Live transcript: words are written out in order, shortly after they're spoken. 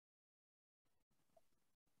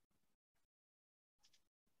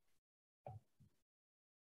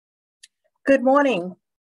Good morning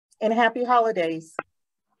and happy holidays.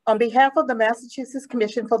 On behalf of the Massachusetts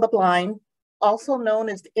Commission for the Blind, also known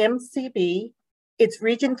as MCB, its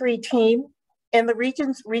Region 3 team, and the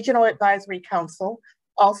region's Regional Advisory Council,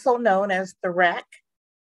 also known as the RAC,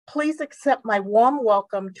 please accept my warm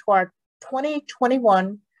welcome to our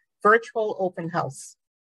 2021 virtual open house.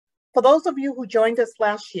 For those of you who joined us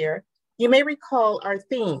last year, you may recall our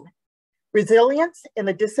theme, Resilience in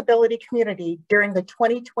the Disability Community During the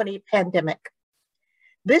 2020 Pandemic.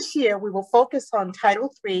 This year, we will focus on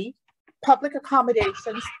Title III, Public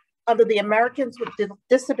Accommodations under the Americans with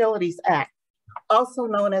Disabilities Act, also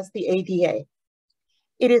known as the ADA.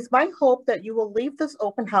 It is my hope that you will leave this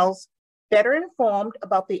open house better informed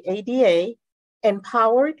about the ADA,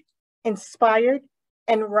 empowered, inspired,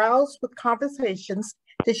 and roused with conversations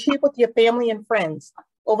to share with your family and friends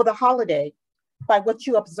over the holiday by what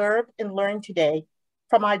you observed and learned today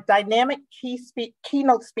from our dynamic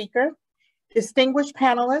keynote speaker, distinguished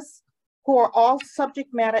panelists who are all subject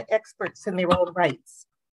matter experts in their own rights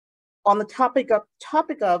on the topic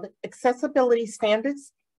of accessibility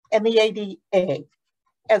standards and the ADA,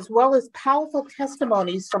 as well as powerful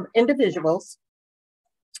testimonies from individuals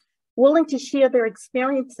willing to share their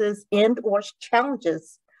experiences and/or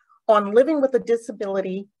challenges on living with a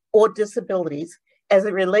disability or disabilities as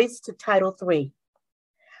it relates to Title III.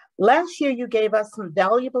 Last year, you gave us some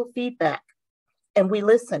valuable feedback and we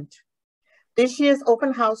listened. This year's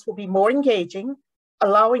open house will be more engaging,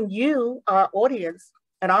 allowing you, our audience,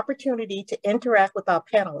 an opportunity to interact with our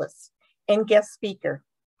panelists and guest speaker.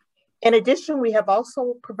 In addition, we have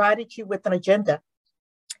also provided you with an agenda.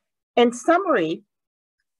 In summary,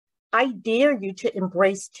 I dare you to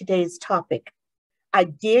embrace today's topic. I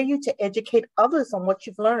dare you to educate others on what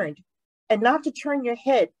you've learned and not to turn your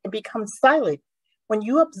head and become silent when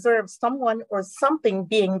you observe someone or something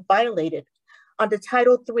being violated under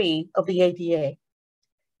Title III of the ADA.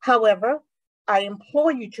 However, I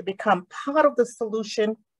implore you to become part of the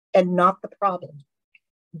solution and not the problem.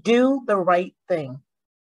 Do the right thing.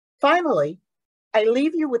 Finally, I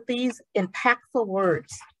leave you with these impactful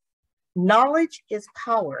words. Knowledge is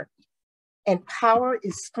power, and power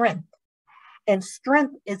is strength, and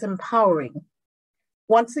strength is empowering.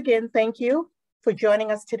 Once again, thank you for joining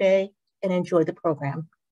us today and enjoy the program.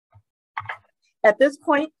 At this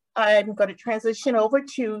point, I'm going to transition over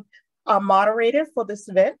to our moderator for this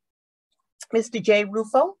event, Mr. Jay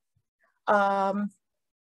Rufo.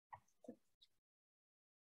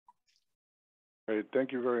 Great,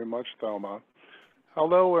 thank you very much, Thelma.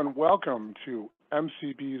 Hello and welcome to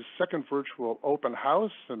MCB's second virtual open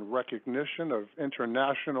house in recognition of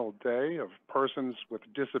International Day of Persons with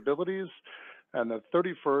Disabilities and the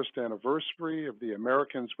 31st anniversary of the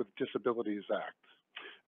Americans with Disabilities Act.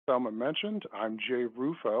 Thelma mentioned, I'm Jay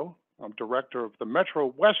Rufo. I'm director of the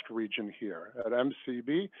Metro West region here at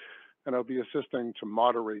MCB, and I'll be assisting to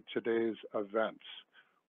moderate today's events.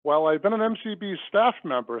 While I've been an MCB staff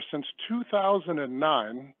member since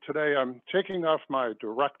 2009, today I'm taking off my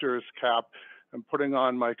director's cap and putting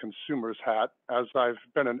on my consumer's hat, as I've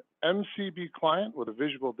been an MCB client with a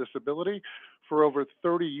visual disability for over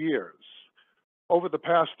 30 years. Over the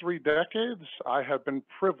past 3 decades, I have been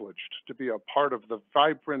privileged to be a part of the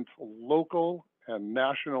vibrant local and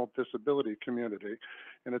national disability community,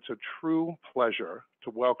 and it's a true pleasure to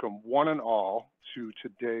welcome one and all to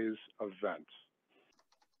today's event.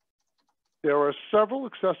 There are several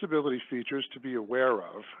accessibility features to be aware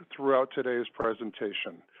of throughout today's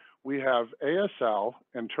presentation. We have ASL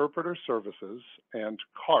interpreter services and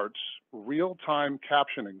CARTS real-time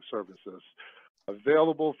captioning services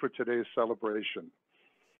available for today's celebration.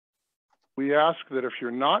 We ask that if you're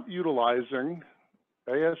not utilizing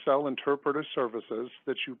ASL interpreter services,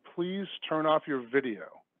 that you please turn off your video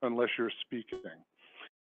unless you're speaking.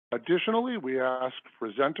 Additionally, we ask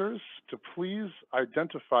presenters to please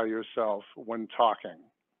identify yourself when talking.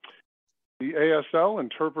 The ASL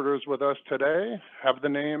interpreters with us today have the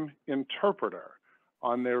name interpreter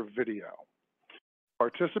on their video.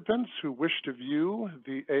 Participants who wish to view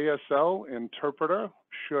the ASL interpreter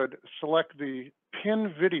should select the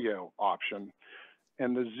Pin Video option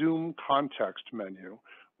in the Zoom context menu,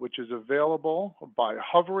 which is available by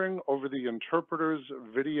hovering over the interpreter's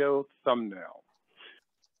video thumbnail.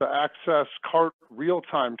 To access CART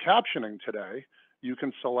real-time captioning today, you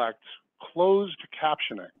can select Closed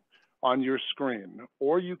Captioning on your screen,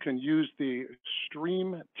 or you can use the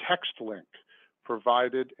Stream text link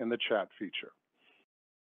provided in the chat feature.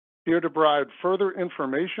 Here to provide further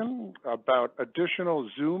information about additional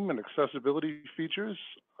Zoom and accessibility features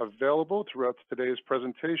available throughout today's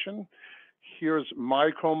presentation, here's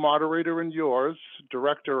my co-moderator and yours,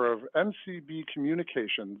 Director of MCB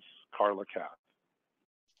Communications, Carla Kath.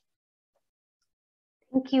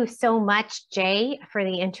 Thank you so much, Jay, for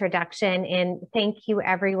the introduction, and thank you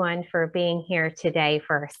everyone for being here today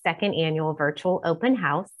for our second annual virtual open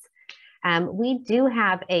house. We do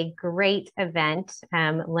have a great event,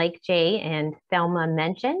 like Jay and Thelma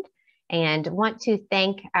mentioned, and want to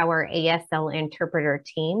thank our ASL interpreter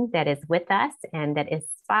team that is with us and that is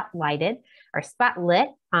spotlit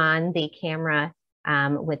on the camera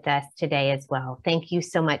with us today as well. Thank you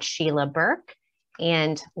so much, Sheila Burke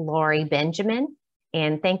and Lori Benjamin.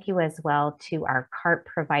 And thank you as well to our CART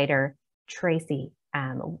provider, Tracy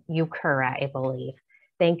Ukura, I believe.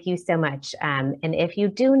 Thank you so much. And if you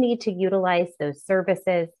do need to utilize those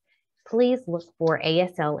services, please look for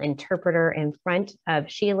ASL interpreter in front of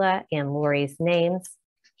Sheila and Lori's names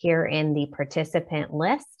here in the participant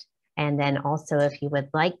list. And then also, if you would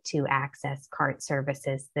like to access CART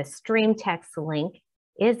services, the stream text link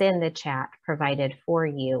is in the chat provided for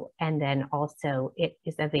you. And then also it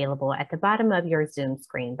is available at the bottom of your Zoom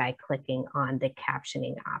screen by clicking on the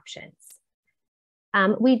captioning options.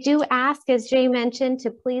 We do ask, as Jay mentioned,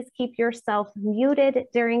 to please keep yourself muted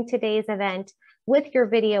during today's event with your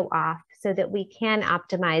video off so that we can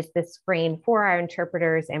optimize the screen for our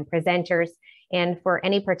interpreters and presenters and for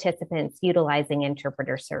any participants utilizing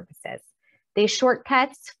interpreter services. The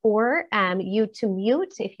shortcuts for you to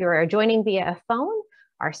mute if you're joining via a phone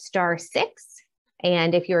are *6.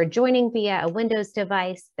 And if you're joining via a Windows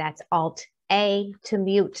device, that's Alt-A to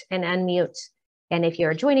mute and unmute. And if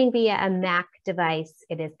you're joining via a Mac device,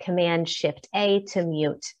 it is Command-Shift-A to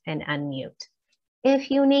mute and unmute.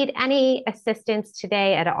 If you need any assistance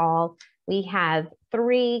today at all, we have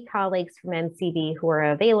 3 colleagues from MCB who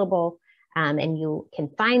are available, and you can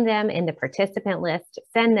find them in the participant list.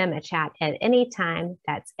 Send them a chat at any time.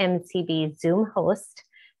 That's MCB Zoom host,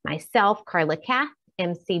 myself, Carla Kath,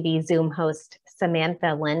 MCB Zoom host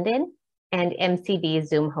Samantha Linden, and MCB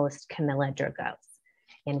Zoom host Camilla Dragos.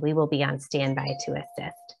 And we will be on standby to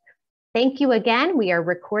assist. Thank you again. We are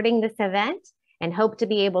recording this event and hope to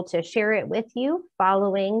be able to share it with you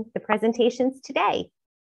following the presentations today.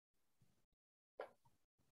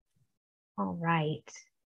 All right.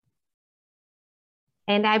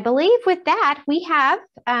 And I believe with that, we have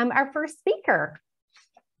our first speaker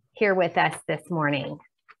here with us this morning.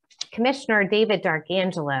 Commissioner David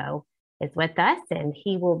D'Arcangelo is with us, and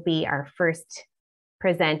he will be our first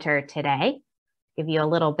presenter today. Give you a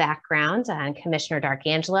little background on Commissioner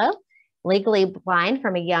D'Arcangelo. Legally blind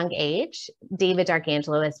from a young age, David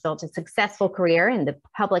D'Arcangelo has built a successful career in the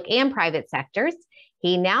public and private sectors.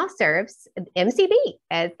 He now serves MCB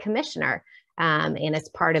as commissioner and as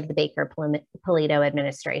part of the Baker-Polito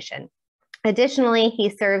administration. Additionally, he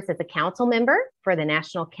serves as a council member for the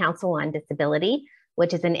National Council on Disability,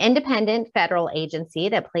 which is an independent federal agency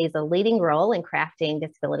that plays a leading role in crafting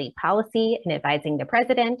disability policy and advising the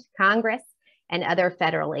president, Congress, and other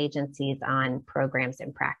federal agencies on programs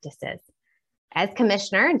and practices. As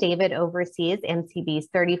commissioner, David oversees MCB's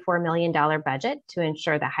 $34 million budget to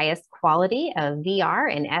ensure the highest quality of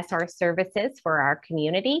VR and SR services for our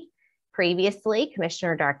community. Previously,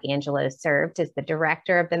 Commissioner D'Arcangelo served as the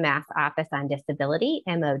director of the Mass Office on Disability,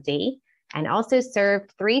 MOD, and also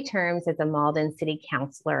served 3 terms as a Malden City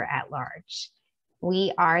Councilor at large.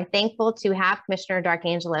 We are thankful to have Commissioner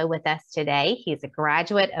D'Arcangelo with us today. He's a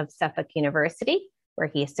graduate of Suffolk University, where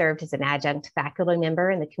he served as an adjunct faculty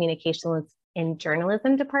member in the Communications and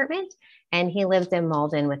Journalism Department, and he lives in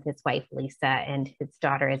Malden with his wife, Lisa, and his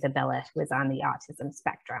daughter, Isabella, who is on the autism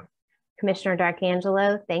spectrum. Commissioner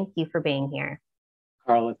D'Arcangelo, thank you for being here.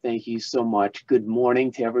 Carla, thank you so much. Good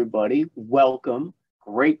morning to everybody. Welcome.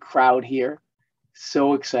 Great crowd here.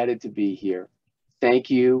 So excited to be here.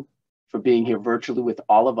 Thank you for being here virtually with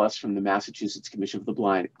all of us from the Massachusetts Commission for the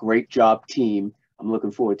Blind. Great job, team. I'm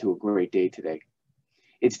looking forward to a great day today.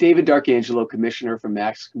 It's David D'Arcangelo, Commissioner for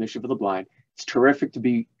Mass Commission for the Blind. It's terrific to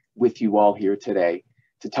be with you all here today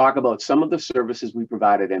to talk about some of the services we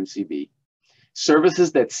provide at MCB.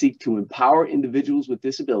 Services that seek to empower individuals with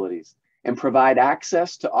disabilities and provide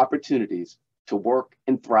access to opportunities to work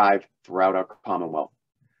and thrive throughout our Commonwealth.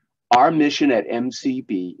 Our mission at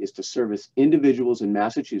MCB is to service individuals in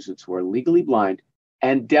Massachusetts who are legally blind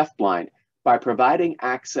and deafblind by providing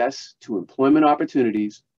access to employment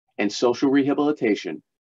opportunities and social rehabilitation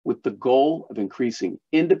with the goal of increasing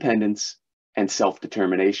independence and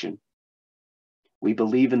self-determination. We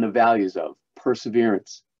believe in the values of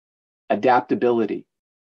perseverance, adaptability,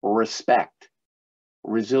 respect,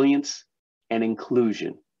 resilience, and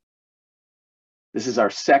inclusion. This is our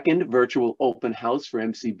second virtual open house for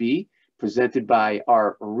MCB, presented by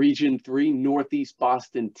our Region 3 Northeast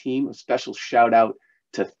Boston team. A special shout out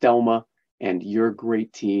to Thelma and your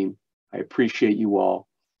great team. I appreciate you all.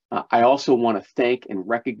 I also want to thank and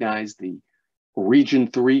recognize the Region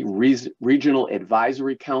 3 Regional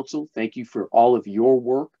Advisory Council. Thank you for all of your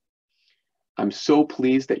work. I'm so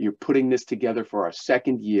pleased that you're putting this together for our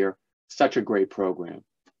second year. Such a great program.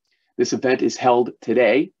 This event is held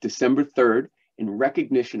today, December 3rd, in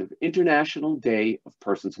recognition of International Day of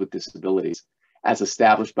Persons with Disabilities, as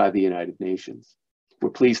established by the United Nations. We're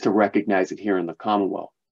pleased to recognize it here in the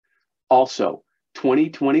Commonwealth. Also,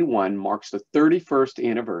 2021 marks the 31st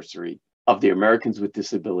anniversary of the Americans with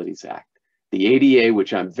Disabilities Act. The ADA,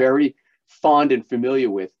 which I'm very fond and familiar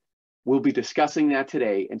with, we'll be discussing that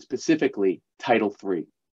today, and specifically Title III.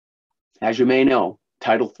 As you may know,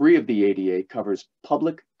 Title III of the ADA covers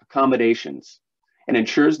public accommodations and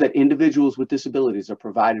ensures that individuals with disabilities are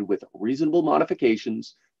provided with reasonable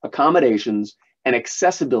modifications, accommodations, and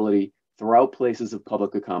accessibility throughout places of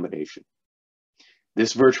public accommodation.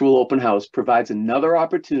 This virtual open house provides another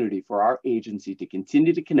opportunity for our agency to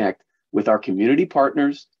continue to connect with our community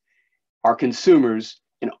partners, our consumers,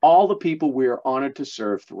 and all the people we are honored to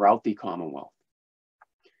serve throughout the Commonwealth.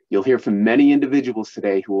 You'll hear from many individuals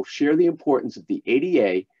today who will share the importance of the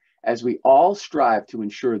ADA as we all strive to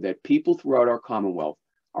ensure that people throughout our Commonwealth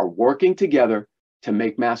are working together to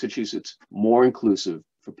make Massachusetts more inclusive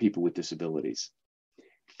for people with disabilities.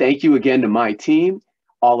 Thank you again to my team,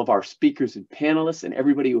 all of our speakers and panelists, and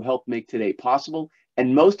everybody who helped make today possible,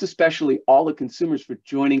 and most especially all the consumers for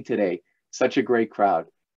joining today. Such a great crowd.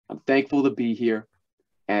 I'm thankful to be here.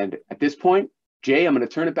 And at this point, Jay, I'm going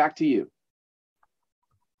to turn it back to you.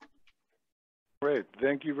 Great,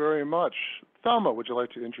 thank you very much. Thelma, would you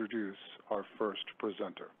like to introduce our first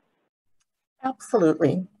presenter?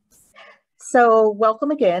 Absolutely. So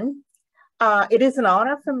welcome again. It is an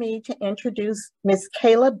honor for me to introduce Ms.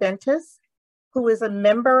 Kayla Bentis, who is a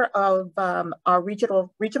member of our Regional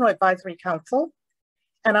Advisory Council.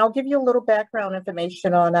 And I'll give you a little background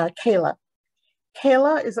information on Kayla.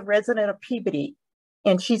 Kayla is a resident of Peabody,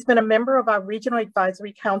 and she's been a member of our Regional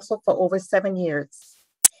Advisory Council for over 7 years.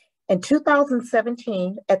 In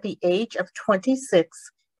 2017, at the age of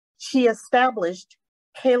 26, she established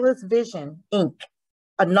Kayla's Vision, Inc.,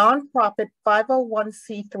 a nonprofit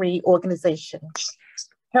 501c3 organization,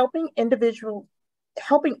 helping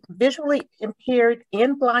visually impaired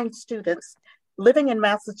and blind students living in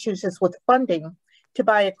Massachusetts with funding to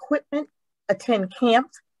buy equipment, attend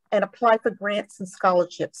camps, and apply for grants and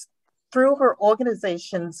scholarships through her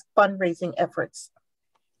organization's fundraising efforts.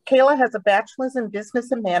 Kayla has a bachelor's in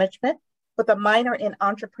business and management with a minor in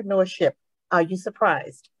entrepreneurship. Are you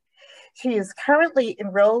surprised? She is currently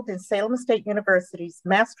enrolled in Salem State University's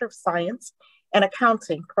Master of Science and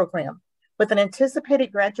Accounting program with an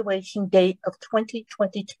anticipated graduation date of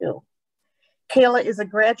 2022. Kayla is a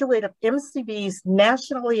graduate of MCB's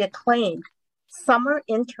nationally acclaimed summer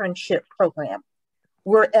internship program,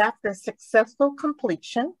 where after successful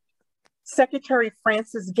completion, Secretary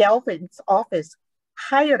Francis Galvin's office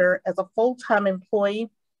hired her as a full-time employee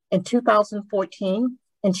in 2014,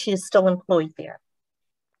 and she is still employed there.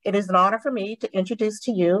 It is an honor for me to introduce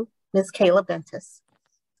to you Ms. Kayla Bentis.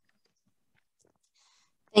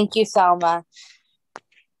 Thank you, Salma.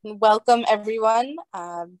 Welcome, everyone.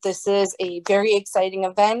 This is a very exciting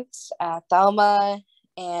event. Thelma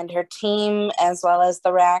and her team, as well as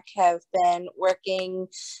the RAC, have been working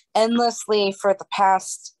endlessly for the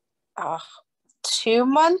past 3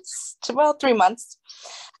 months,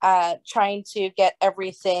 trying to get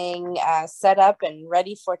everything set up and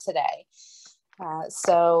ready for today.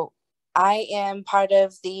 So I am part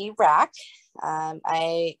of the RAC.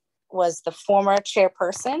 I was the former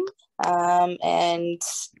chairperson and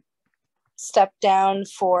stepped down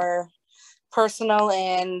for personal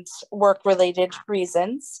and work-related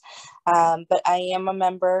reasons, but I am a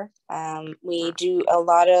member. We do a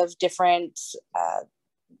lot of different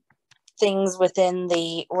things within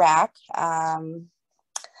the RAC, and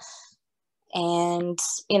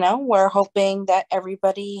we're hoping that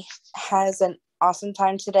everybody has an awesome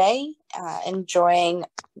time today, enjoying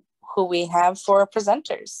who we have for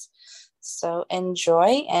presenters. So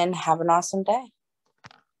enjoy and have an awesome day.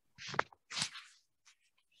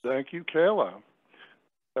 Thank you, Kayla.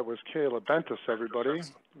 That was Kayla Bentis, everybody,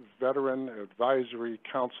 Veteran Advisory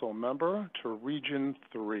Council member to Region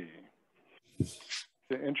 3.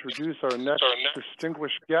 To introduce our next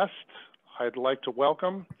distinguished guest, I'd like to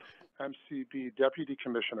welcome MCB Deputy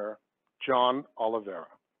Commissioner John Oliveira.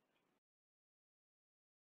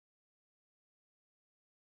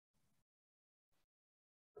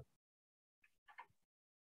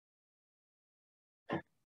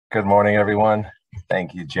 Good morning, everyone.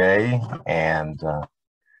 Thank you, Jay, and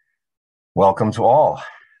welcome to all.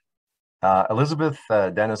 Elizabeth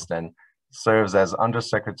Denniston serves as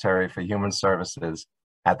Undersecretary for Human Services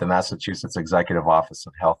at the Massachusetts Executive Office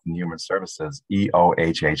of Health and Human Services,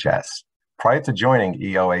 EOHHS. Prior to joining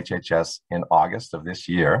EOHHS in August of this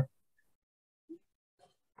year,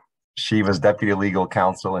 she was Deputy Legal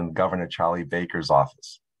Counsel in Governor Charlie Baker's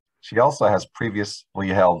office. She also has previously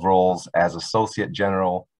held roles as Associate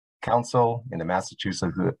General Counsel in the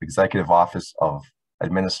Massachusetts Executive Office of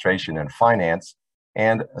Administration and Finance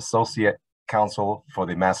and Associate Counsel for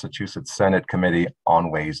the Massachusetts Senate Committee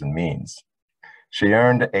on Ways and Means. She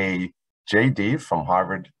earned a JD from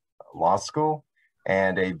Harvard Law School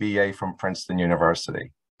and a BA from Princeton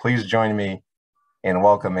University. Please join me in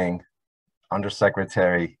welcoming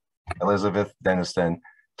Undersecretary Elizabeth Denniston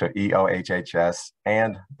to EOHHS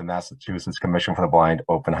and the Massachusetts Commission for the Blind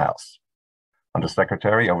Open House.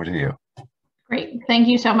 Undersecretary, over to you. Great. Thank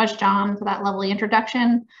you so much, John, for that lovely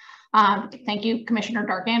introduction. Thank you, Commissioner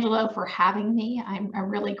D'Arcangelo, for having me. I'm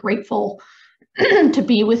really grateful to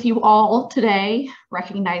be with you all today,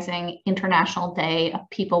 recognizing International Day of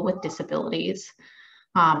People with Disabilities.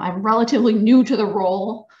 I'm relatively new to the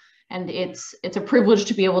role, and it's a privilege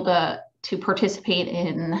to be able to participate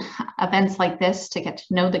in events like this, to get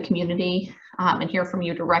to know the community and hear from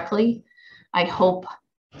you directly. I hope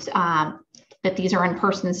that these are in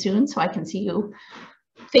person soon so I can see you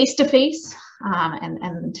face to face.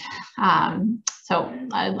 So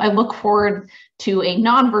I look forward to a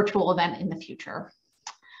non-virtual event in the future.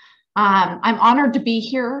 I'm honored to be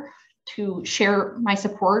here to share my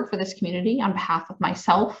support for this community on behalf of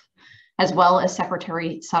myself, as well as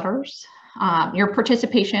Secretary Sutters. Your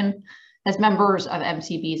participation as members of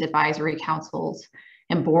MCB's advisory councils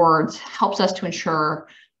and boards helps us to ensure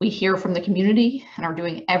we hear from the community and are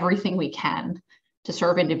doing everything we can to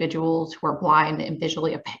serve individuals who are blind and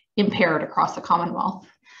visually impaired across the Commonwealth.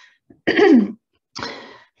 I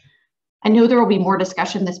know there will be more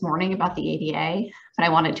discussion this morning about the ADA, but I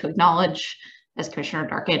wanted to acknowledge, as Commissioner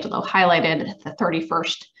D'Arcangelo highlighted, the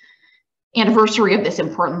 31st anniversary of this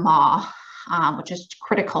important law, which is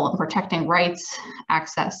critical in protecting rights,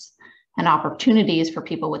 access, and opportunities for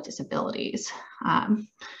people with disabilities.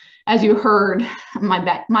 As you heard,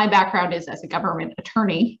 my background is as a government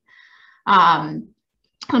attorney,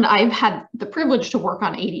 and I've had the privilege to work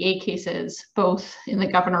on ADA cases, both in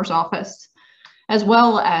the governor's office, as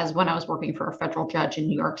well as when I was working for a federal judge in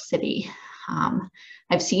New York City.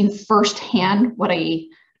 I've seen firsthand what a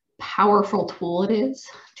powerful tool it is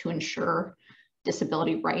to ensure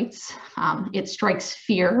disability rights. It strikes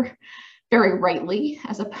fear very rightly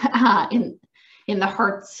as in the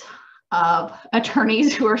hearts of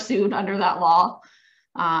attorneys who are sued under that law.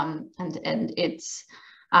 And it's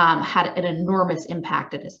had an enormous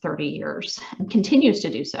impact in its 30 years and continues to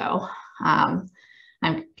do so. I'm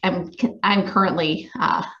currently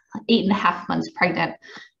 8.5 months pregnant,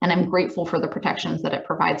 and I'm grateful for the protections that it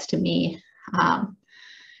provides to me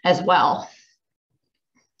as well.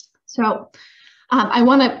 So I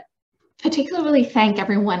want to particularly thank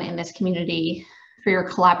everyone in this community for your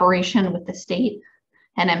collaboration with the state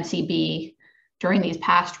and MCB during these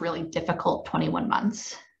past really difficult 21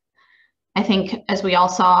 months. I think, as we all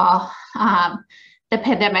saw, the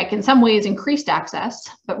pandemic in some ways increased access,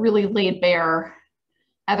 but really laid bare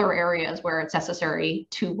other areas where it's necessary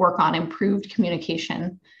to work on improved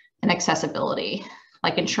communication and accessibility,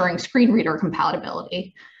 like ensuring screen reader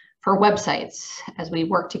compatibility for websites as we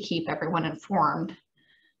work to keep everyone informed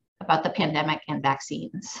about the pandemic and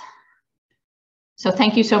vaccines. So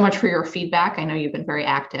thank you so much for your feedback. I know you've been very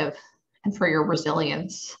active, and for your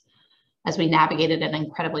resilience as we navigated an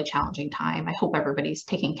incredibly challenging time. I hope everybody's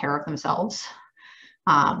taking care of themselves.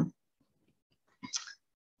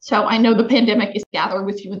 So I know the pandemic is gathered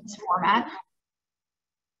with you in this format,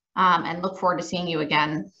 and look forward to seeing you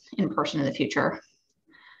again in person in the future.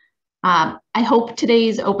 I hope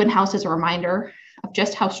today's open house is a reminder of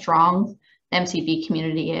just how strong the MCB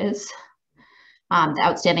community is, the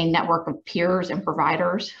outstanding network of peers and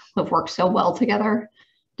providers who have worked so well together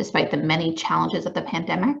despite the many challenges of the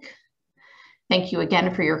pandemic. Thank you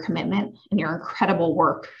again for your commitment and your incredible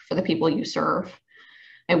work for the people you serve.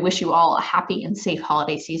 I wish you all a happy and safe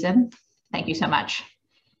holiday season. Thank you so much.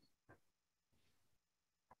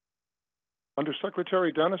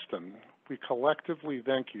 Undersecretary Denniston, we collectively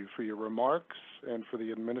thank you for your remarks and for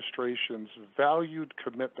the administration's valued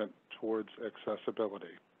commitment towards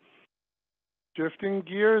accessibility. Shifting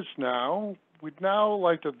gears now, we'd now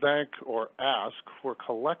like to thank or ask for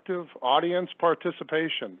collective audience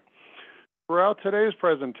participation. Throughout today's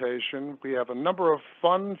presentation, we have a number of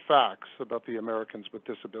fun facts about the Americans with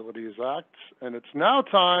Disabilities Act, and it's now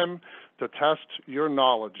time to test your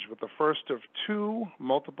knowledge with the first of 2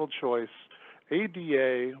 multiple choice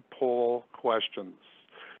ADA poll questions.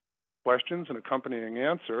 Questions and accompanying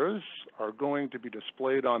answers are going to be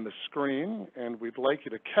displayed on the screen, and we'd like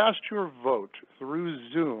you to cast your vote through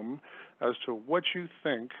Zoom as to what you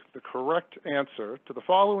think the correct answer to the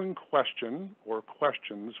following question or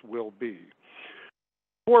questions will be.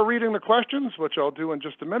 Before reading the questions, which I'll do in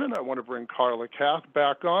just a minute, I want to bring Carla Kath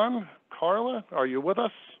back on. Carla, are you with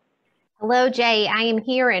us? Hello, Jay. I am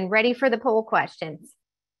here and ready for the poll questions.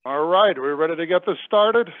 All right, are we ready to get this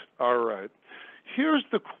started? All right. Here's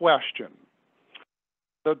the question.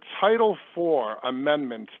 The Title IV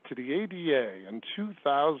Amendment to the ADA in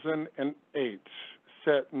 2008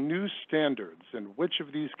 set new standards in which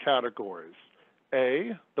of these categories?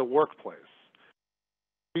 A, the workplace.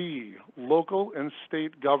 B, local and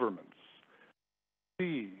state governments.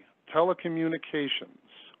 C, telecommunications.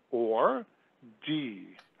 Or D,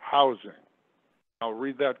 housing. I'll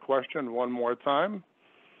read that question one more time.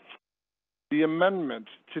 The amendment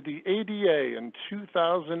to the ADA in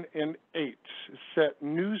 2008 set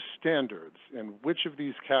new standards in which of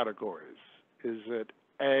these categories? Is it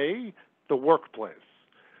A, the workplace,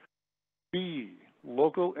 B,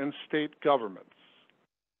 local and state governments,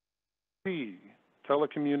 C,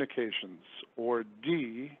 telecommunications, or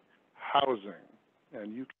D, housing?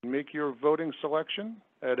 And you can make your voting selection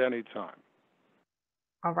at any time.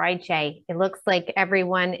 All right, Jay. It looks like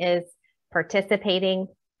everyone is participating,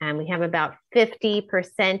 and we have about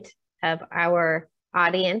 50% of our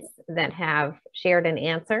audience that have shared an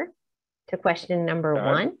answer to question number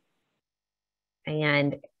 1.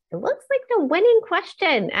 And it looks like the winning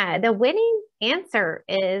question, the winning answer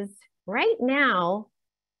is right now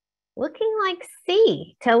looking like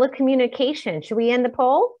C, telecommunication. Should we end the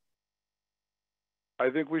poll? I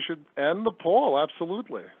think we should end the poll,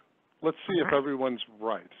 absolutely. Let's see if everyone's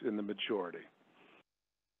right in the majority.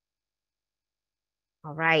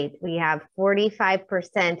 All right, we have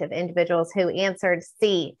 45% of individuals who answered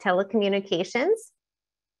C, telecommunications,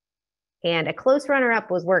 and a close runner-up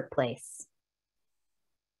was workplace.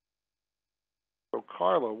 So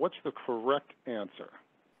Carla, what's the correct answer?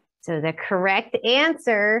 So the correct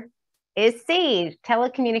answer is C,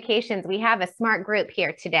 telecommunications. We have a smart group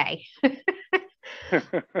here today.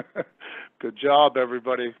 Good job,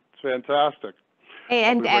 everybody. It's fantastic.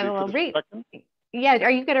 And we'll read. Yeah,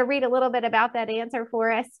 are you going to read a little bit about that answer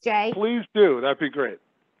for us, Jay? Please do. That'd be great.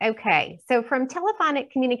 Okay, so from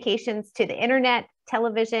telephonic communications to the internet,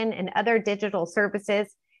 television, and other digital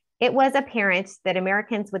services, it was apparent that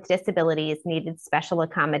Americans with disabilities needed special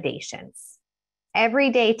accommodations.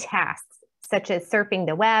 Everyday tasks, such as surfing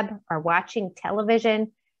the web or watching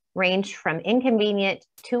television, ranged from inconvenient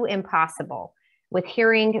to impossible, with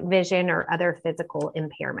hearing, vision, or other physical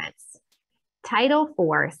impairments. Title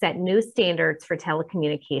IV set new standards for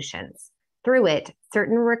telecommunications. Through it,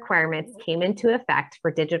 certain requirements came into effect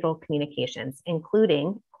for digital communications,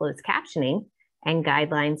 including closed captioning and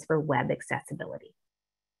guidelines for web accessibility.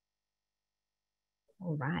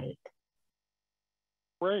 All right.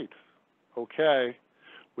 Great. Okay.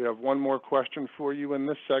 We have one more question for you in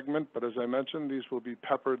this segment, but as I mentioned, these will be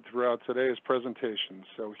peppered throughout today's presentation.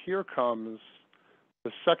 So here comes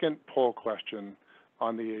the second poll question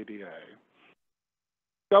on the ADA.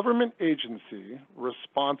 Government agency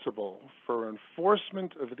responsible for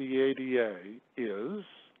enforcement of the ADA is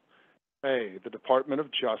A, the Department of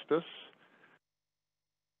Justice,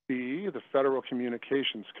 B, the Federal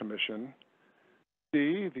Communications Commission,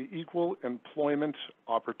 C, the Equal Employment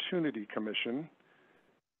Opportunity Commission,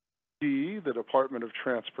 D, the Department of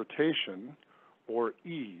Transportation, or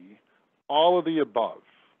E, all of the above.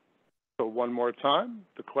 So one more time,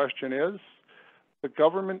 the question is, the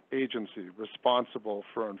government agency responsible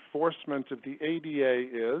for enforcement of the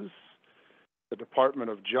ADA is the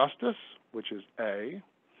Department of Justice, which is A,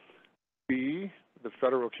 B, the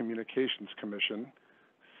Federal Communications Commission,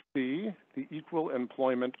 C, the Equal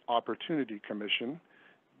Employment Opportunity Commission,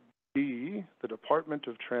 D, the Department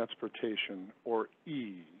of Transportation, or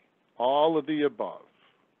E, all of the above.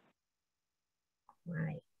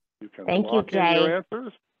 Right. You can Thank you, Jay. Your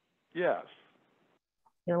answers. Yes.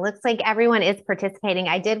 It looks like everyone is participating.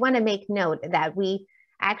 I did want to make note that we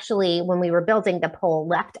actually, when we were building the poll,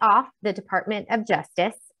 left off the Department of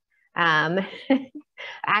Justice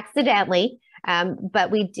accidentally,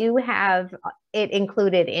 but we do have it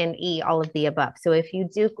included in E, all of the above. So if you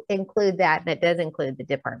do include that, that does include the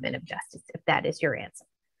Department of Justice, if that is your answer.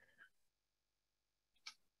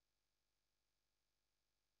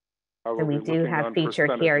 So we do have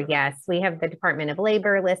featured here, yes. We have the Department of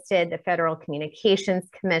Labor listed, the Federal Communications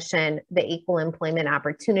Commission, the Equal Employment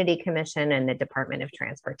Opportunity Commission, and the Department of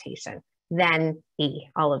Transportation. Then E,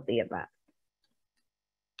 all of the above,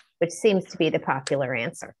 which seems to be the popular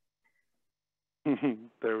answer.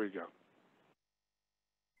 There we go.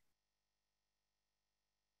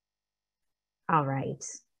 All right.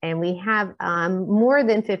 And we have more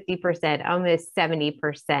than 50%, almost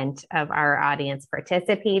 70% of our audience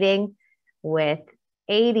participating, with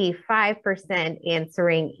 85%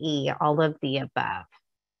 answering E, all of the above.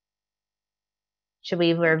 Should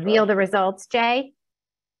we reveal the results, Jay?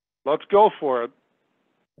 Let's go for it.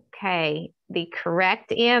 Okay, the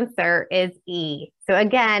correct answer is E. So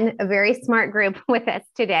again, a very smart group with us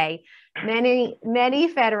today. Many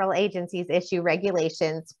federal agencies issue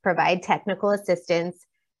regulations, provide technical assistance,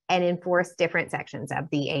 and enforce different sections of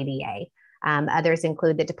the ADA. Others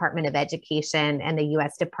include the Department of Education and the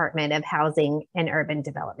U.S. Department of Housing and Urban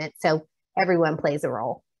Development. So everyone plays a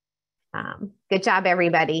role. Good job,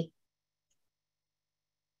 everybody.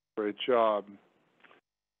 Great job.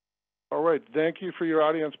 All right, thank you for your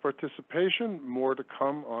audience participation. More to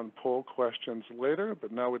come on poll questions later,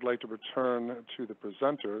 but now we'd like to return to the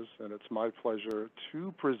presenters, and it's my pleasure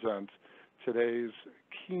to present today's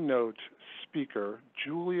keynote speaker,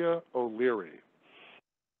 Julia O'Leary.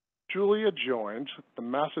 Julia joined the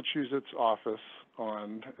Massachusetts Office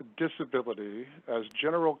on Disability as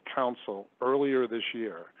General Counsel earlier this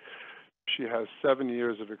year. She has 7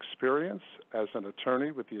 years of experience as an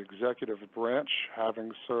attorney with the executive branch,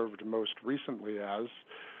 having served most recently as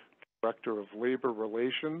Director of Labor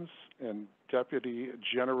Relations and Deputy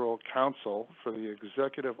General Counsel for the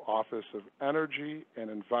Executive Office of Energy and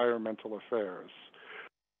Environmental Affairs.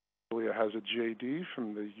 Julia has a JD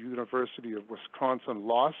from the University of Wisconsin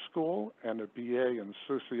Law School and a BA in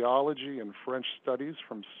Sociology and French Studies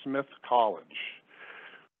from Smith College.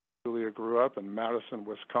 Julia grew up in Madison,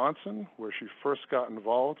 Wisconsin, where she first got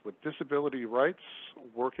involved with disability rights,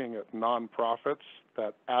 working at nonprofits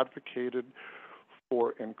that advocated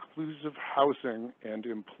for inclusive housing and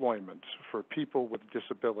employment for people with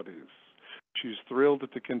disabilities. She's thrilled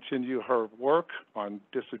to continue her work on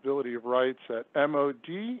disability rights at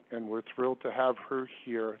MOD, and we're thrilled to have her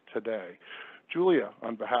here today. Julia,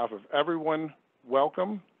 on behalf of everyone,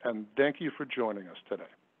 welcome, and thank you for joining us today.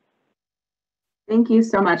 Thank you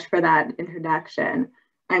so much for that introduction.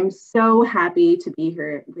 I'm so happy to be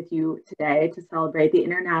here with you today to celebrate the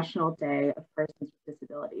International Day of Persons with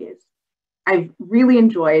Disabilities. I've really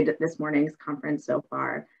enjoyed this morning's conference so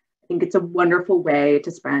far. I think it's a wonderful way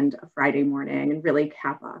to spend a Friday morning and really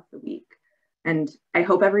cap off the week. And I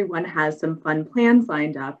hope everyone has some fun plans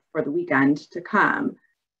lined up for the weekend to come.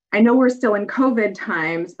 I know we're still in COVID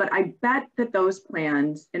times, but I bet that those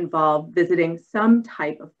plans involve visiting some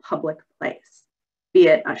type of public place, be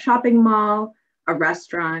it a shopping mall, a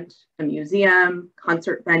restaurant, a museum,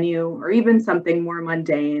 concert venue, or even something more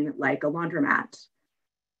mundane like a laundromat.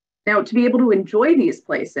 Now, to be able to enjoy these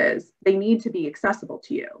places, they need to be accessible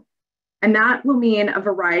to you. And that will mean a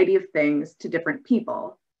variety of things to different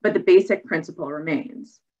people, but the basic principle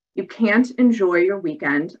remains. You can't enjoy your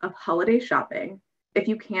weekend of holiday shopping if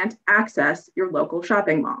you can't access your local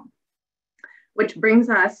shopping mall. Which brings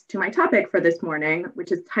us to my topic for this morning,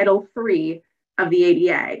 which is Title III of the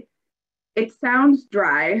ADA. It sounds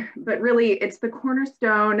dry, but really it's the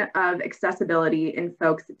cornerstone of accessibility in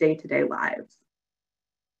folks' day-to-day lives.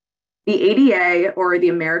 The ADA, or the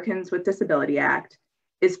Americans with Disability Act,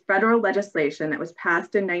 is federal legislation that was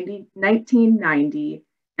passed in 1990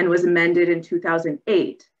 and was amended in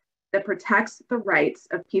 2008 that protects the rights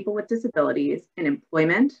of people with disabilities in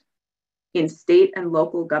employment, in state and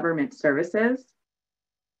local government services,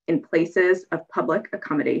 in places of public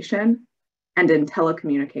accommodation, and in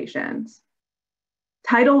telecommunications.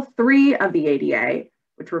 Title III of the ADA,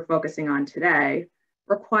 which we're focusing on today,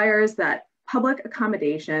 requires that public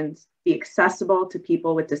accommodations be accessible to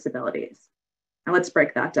people with disabilities. Now let's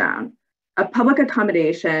break that down. A public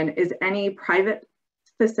accommodation is any private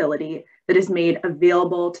facility that is made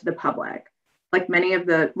available to the public, like many of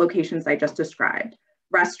the locations I just described: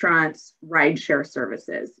 restaurants, rideshare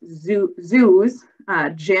services, zoos,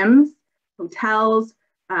 gyms, hotels,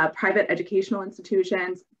 private educational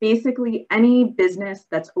institutions, basically any business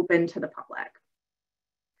that's open to the public.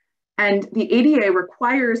 And the ADA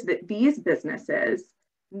requires that these businesses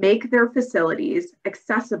make their facilities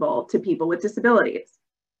accessible to people with disabilities.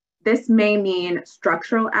 This may mean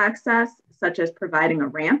structural access, such as providing a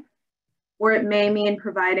ramp, or it may mean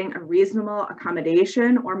providing a reasonable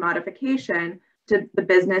accommodation or modification to the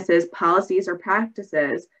business's policies or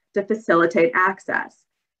practices to facilitate access,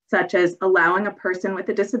 such as allowing a person with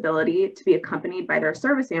a disability to be accompanied by their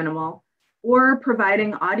service animal, or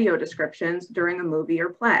providing audio descriptions during a movie or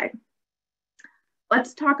play.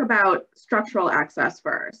 Let's talk about structural access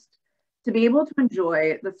first. To be able to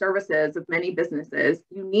enjoy the services of many businesses,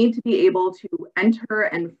 you need to be able to enter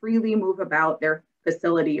and freely move about their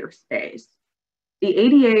facility or space. The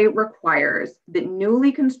ADA requires that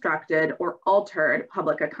newly constructed or altered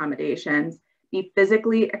public accommodations be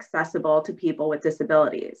physically accessible to people with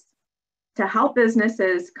disabilities. To help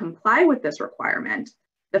businesses comply with this requirement,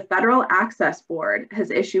 the Federal Access Board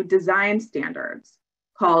has issued design standards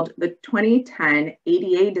called the 2010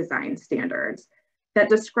 ADA Design Standards that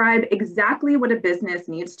describe exactly what a business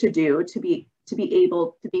needs to do to be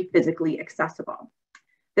able to be physically accessible.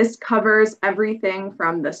 This covers everything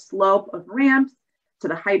from the slope of ramps to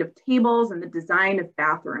the height of tables and the design of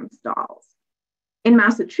bathroom stalls. In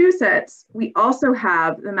Massachusetts, we also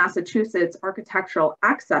have the Massachusetts Architectural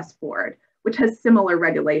Access Board, which has similar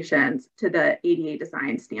regulations to the ADA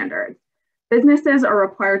design standards. Businesses are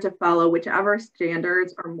required to follow whichever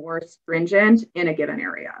standards are more stringent in a given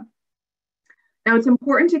area. Now, it's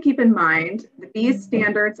important to keep in mind that these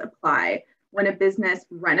standards apply when a business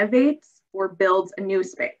renovates or builds a new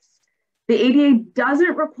space. The ADA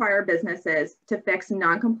doesn't require businesses to fix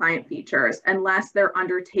non-compliant features unless they're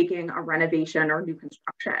undertaking a renovation or new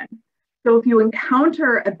construction. So if you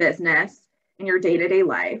encounter a business in your day-to-day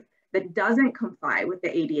life that doesn't comply with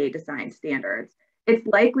the ADA design standards, it's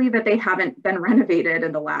likely that they haven't been renovated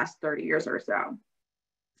in the last 30 years or so.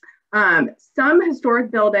 Some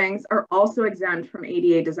historic buildings are also exempt from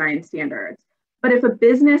ADA design standards, but if a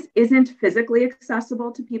business isn't physically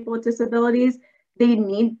accessible to people with disabilities, they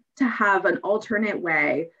need to have an alternate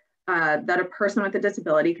way that a person with a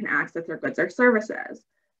disability can access their goods or services.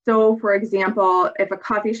 So for example, if a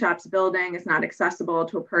coffee shop's building is not accessible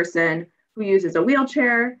to a person who uses a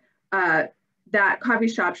wheelchair, that coffee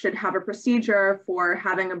shop should have a procedure for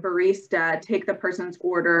having a barista take the person's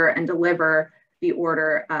order and deliver the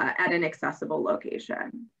order at an accessible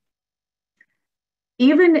location.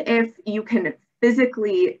 Even if you can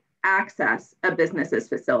physically access a business's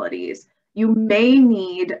facilities, you may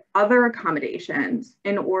need other accommodations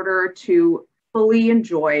in order to fully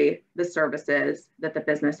enjoy the services that the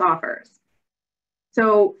business offers.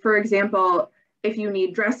 So for example, if you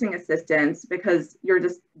need dressing assistance because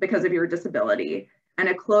of your disability, and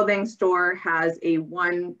a clothing store has a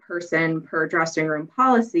 1 person per dressing room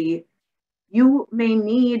policy, you may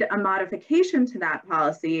need a modification to that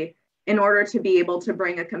policy in order to be able to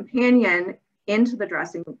bring a companion into the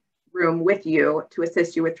dressing room with you to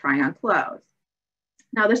assist you with trying on clothes.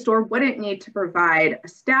 Now, the store wouldn't need to provide a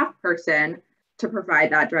staff person to provide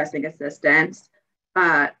that dressing assistance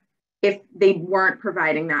if they weren't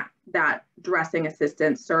providing that dressing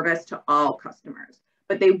assistance service to all customers,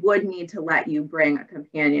 but they would need to let you bring a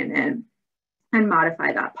companion in and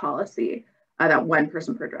modify that policy, that 1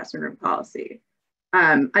 person per dressing room policy.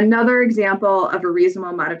 Another example of a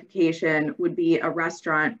reasonable modification would be a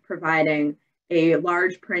restaurant providing a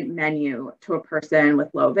large print menu to a person with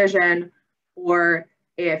low vision, or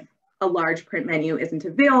if a large print menu isn't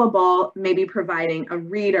available, maybe providing a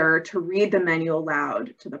reader to read the menu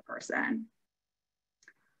aloud to the person.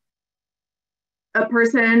 A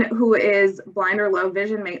person who is blind or low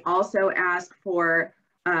vision may also ask for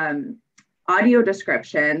audio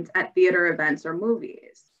descriptions at theater events or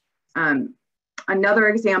movies. Another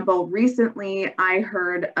example, recently I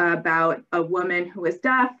heard about a woman who is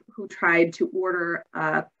deaf who tried to order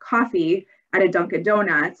coffee at a Dunkin'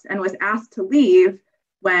 Donuts and was asked to leave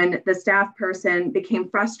when the staff person became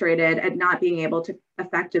frustrated at not being able to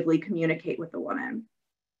effectively communicate with the woman.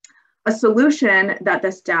 A solution that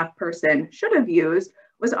the staff person should have used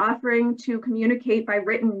was offering to communicate by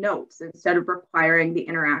written notes instead of requiring the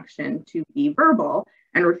interaction to be verbal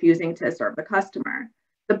and refusing to serve the customer.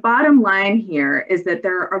 The bottom line here is that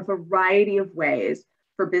there are a variety of ways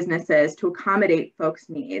for businesses to accommodate folks'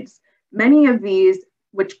 needs, many of these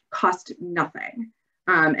which cost nothing.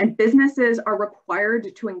 And businesses are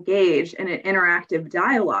required to engage in an interactive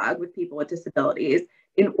dialogue with people with disabilities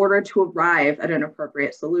in order to arrive at an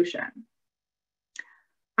appropriate solution.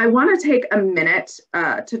 I want to take a minute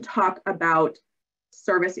to talk about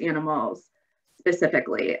service animals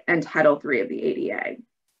specifically and Title III of the ADA.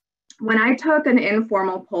 When I took an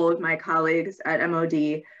informal poll of my colleagues at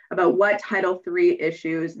MOD about what Title III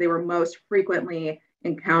issues they were most frequently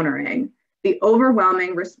encountering, the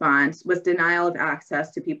overwhelming response was denial of access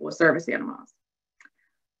to people with service animals.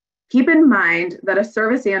 Keep in mind that a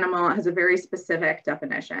service animal has a very specific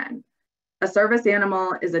definition. A service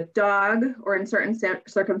animal is a dog, or in certain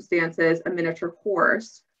circumstances, a miniature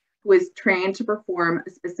horse, who is trained to perform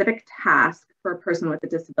a specific task for a person with a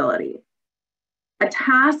disability. A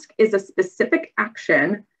task is a specific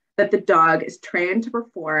action that the dog is trained to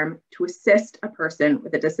perform to assist a person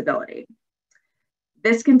with a disability.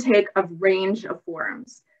 This can take a range of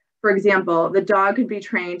forms. For example, the dog could be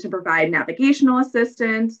trained to provide navigational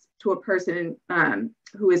assistance to a person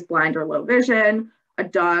who is blind or low vision. A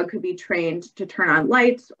dog could be trained to turn on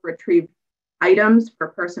lights or retrieve items for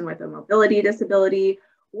a person with a mobility disability,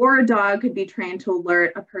 or a dog could be trained to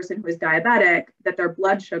alert a person who is diabetic that their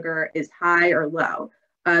blood sugar is high or low.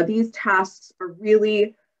 These tasks are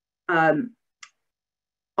really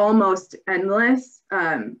almost endless,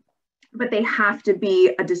 but they have to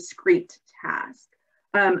be a discrete task.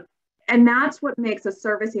 And that's what makes a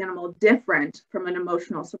service animal different from an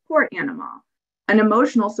emotional support animal. An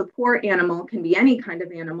emotional support animal can be any kind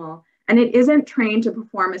of animal, and it isn't trained to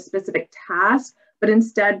perform a specific task, but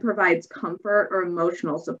instead provides comfort or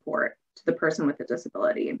emotional support to the person with a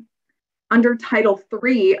disability. Under Title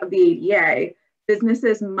III of the ADA,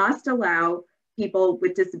 businesses must allow people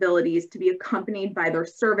with disabilities to be accompanied by their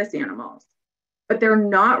service animals, but they're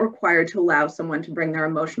not required to allow someone to bring their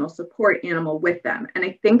emotional support animal with them. And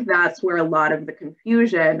I think that's where a lot of the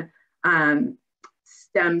confusion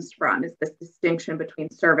stems from, is this distinction between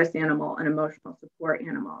service animal and emotional support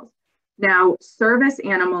animals. Now, service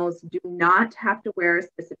animals do not have to wear a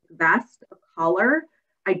specific vest or collar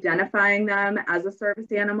identifying them as a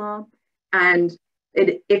service animal. And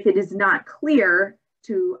if it is not clear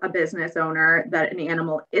to a business owner that an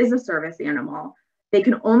animal is a service animal, they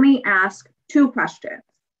can only ask 2 questions.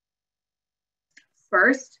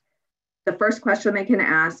 First, the first question they can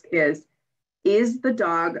ask is the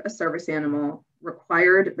dog a service animal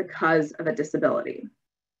required because of a disability?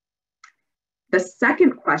 The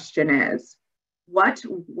second question is, what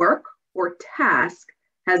work or task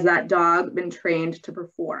has that dog been trained to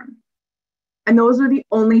perform? And those are the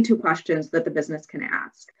only 2 questions that the business can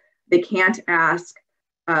ask. They can't ask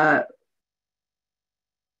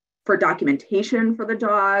for documentation for the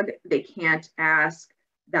dog. They can't ask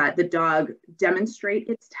that the dog demonstrate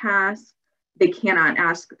its task. They cannot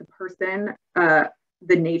ask the person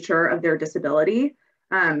the nature of their disability.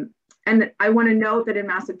 And I want to note that in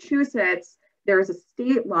Massachusetts, there is a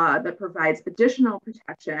state law that provides additional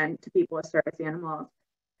protection to people with service animals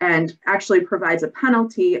and actually provides a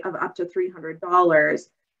penalty of up to $300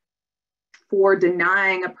 for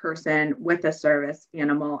denying a person with a service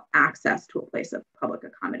animal access to a place of public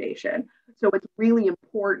accommodation. So it's really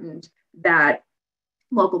important that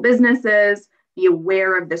local businesses be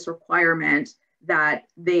aware of this requirement, that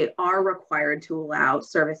they are required to allow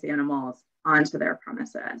service animals onto their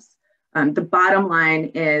premises. The bottom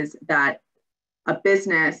line is that a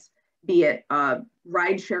business, be it a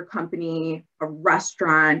rideshare company, a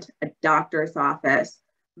restaurant, a doctor's office,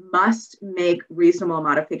 must make reasonable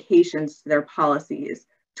modifications to their policies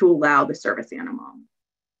to allow the service animal.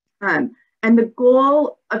 And the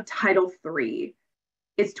goal of Title III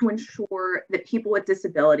is to ensure that people with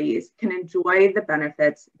disabilities can enjoy the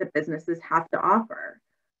benefits that businesses have to offer.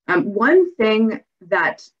 One thing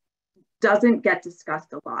that doesn't get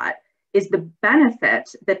discussed a lot is the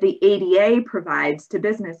benefit that the ADA provides to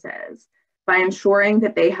businesses by ensuring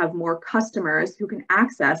that they have more customers who can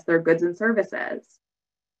access their goods and services.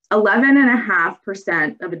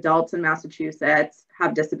 11.5% of adults in Massachusetts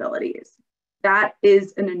have disabilities. That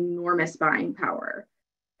is an enormous buying power.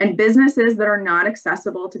 And businesses that are not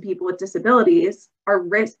accessible to people with disabilities are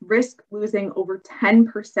risk losing over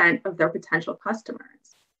 10% of their potential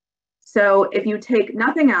customers. So if you take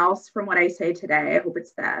nothing else from what I say today, I hope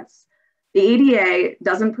it's this: the ADA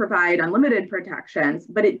doesn't provide unlimited protections,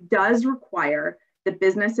 but it does require that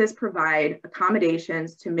businesses provide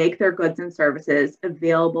accommodations to make their goods and services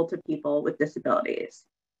available to people with disabilities.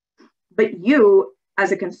 But you,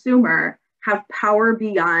 as a consumer, have power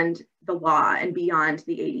beyond the law and beyond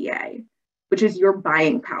the ADA, which is your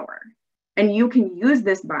buying power. And you can use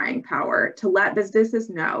this buying power to let businesses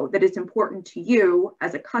know that it's important to you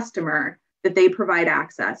as a customer that they provide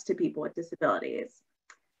access to people with disabilities.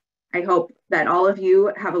 I hope that all of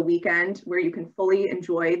you have a weekend where you can fully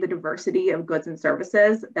enjoy the diversity of goods and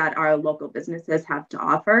services that our local businesses have to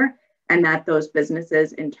offer, and that those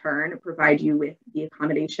businesses in turn provide you with the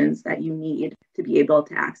accommodations that you need to be able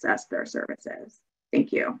to access their services.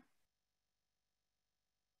 Thank you.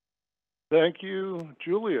 Thank you,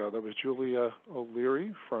 Julia. That was Julia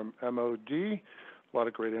O'Leary from MOD. A lot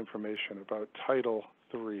of great information about Title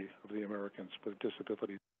III of the Americans with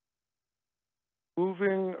Disabilities.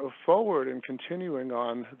 Moving forward and continuing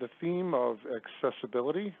on the theme of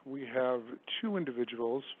accessibility, we have two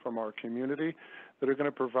individuals from our community that are going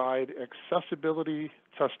to provide accessibility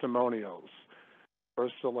testimonials,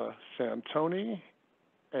 Ursula Santoni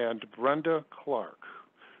and Brenda Clark.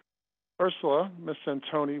 Ursula, Ms.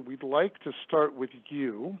 Santoni, we'd like to start with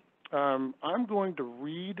you. I'm going to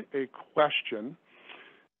read a question,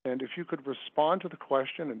 and if you could respond to the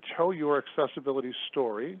question and tell your accessibility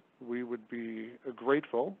story, we would be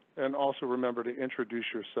grateful, and also remember to introduce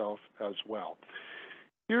yourself as well.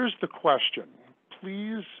 Here's the question.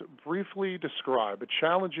 Please briefly describe a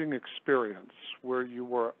challenging experience where you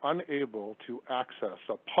were unable to access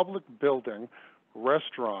a public building,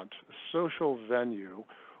 restaurant, social venue,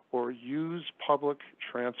 or use public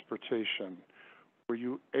transportation. Were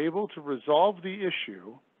you able to resolve the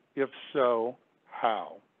issue? If so,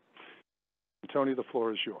 how? Tony, the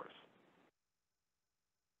floor is yours.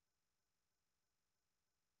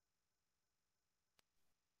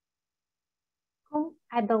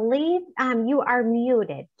 I believe you are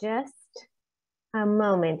muted. Just a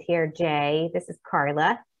moment here, Jay. This is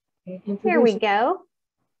Carla. Here we go.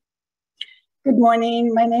 Good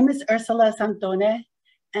morning. My name is Ursula Santone,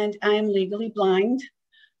 and I am legally blind.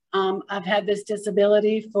 I've had this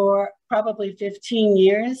disability for probably 15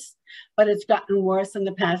 years, but it's gotten worse in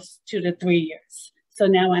the past 2 to 3 years. So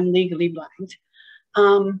now I'm legally blind.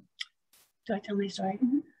 Do I tell my story?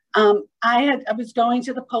 Mm-hmm. I was going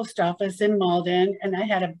to the post office in Malden, and I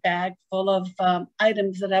had a bag full of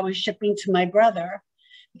items that I was shipping to my brother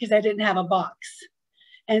because I didn't have a box.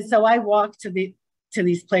 And so I walked to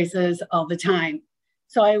these places all the time.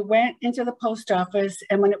 So I went into the post office,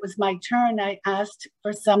 and when it was my turn, I asked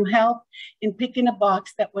for some help in picking a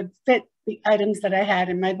box that would fit the items that I had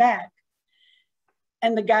in my bag.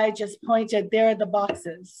 And the guy just pointed, there are the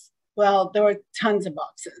boxes. Well, there were tons of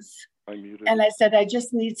boxes. And I said, I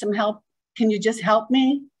just need some help. Can you just help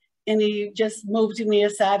me? And he just moved me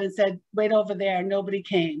aside and said, wait over there. Nobody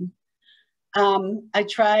came. I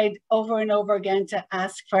tried over and over again to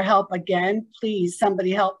ask for help again. Please,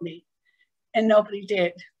 somebody help me. And nobody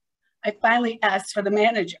did. I finally asked for the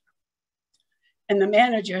manager. And the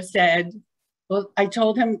manager said, well, I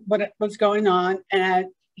told him what was going on. And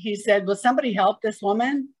he said, will somebody help this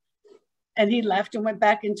woman? And he left and went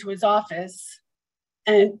back into his office.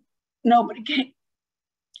 And nobody came.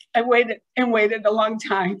 I waited and waited a long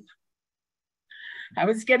time. I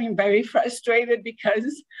was getting very frustrated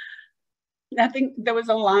because there was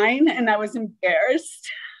a line, and I was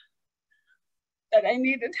embarrassed that I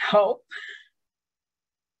needed help.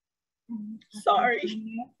 Sorry.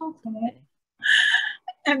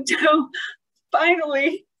 Until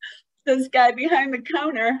finally, this guy behind the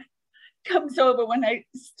counter comes over when I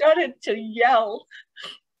started to yell.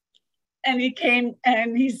 And he came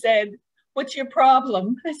and he said, what's your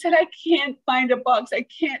problem? I said, I can't find a box. I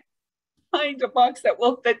can't find a box that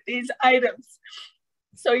will fit these items.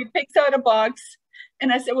 So he picks out a box,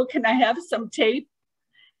 and I said, well, can I have some tape?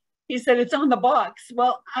 He said, it's on the box.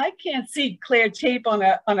 Well, I can't see clear tape on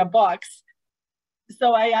a box.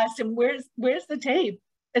 So I asked him, where's the tape?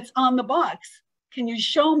 It's on the box. Can you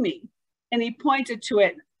show me? And he pointed to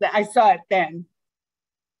it. I saw it then.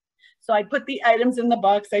 So I put the items in the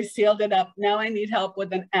box, I sealed it up. Now I need help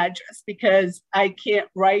with an address because I can't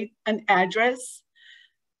write an address.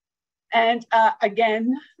 And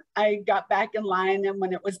again, I got back in line, and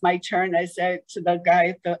when it was my turn, I said to the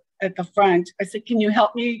guy at the front, I said, can you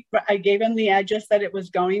help me? I gave him the address that it was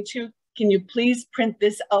going to. Can you please print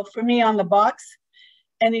this out for me on the box?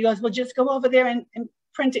 And he goes, well, just go over there and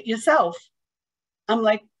print it yourself. I'm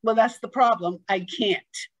like, well, that's the problem. I can't.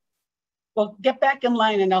 Well, get back in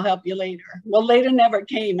line and I'll help you later. Well, later never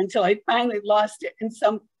came until I finally lost it.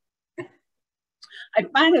 I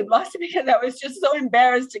finally lost it because I was just so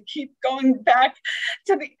embarrassed to keep going back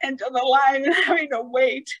to the end of the line and having to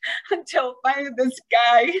wait until finally this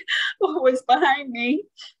guy who was behind me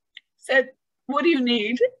said, what do you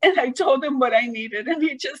need? And I told him what I needed. And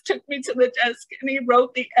he just took me to the desk and he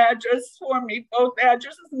wrote the address for me, both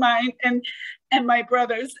addresses, mine and my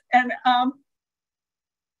brother's. And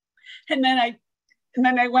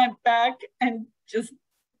then I went back and just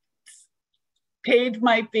paid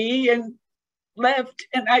my fee and left,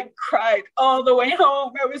 and I cried all the way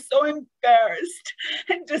home. I was so embarrassed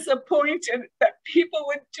and disappointed that people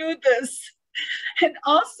would do this. And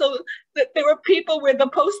also that there were people where the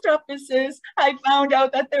post office is. I found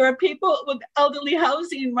out that there are people with elderly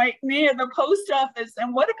housing right near the post office.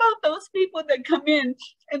 And what about those people that come in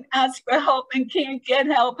and ask for help and can't get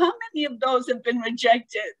help? How many of those have been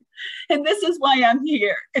rejected? And this is why I'm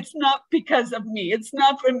here. It's not because of me. It's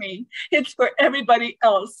not for me. It's for everybody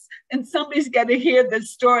else. And somebody's got to hear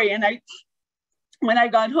this story. And when I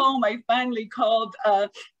got home, I finally called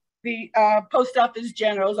the post office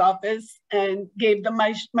general's office and gave them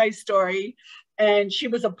my story. And she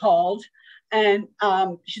was appalled. And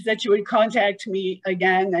she said she would contact me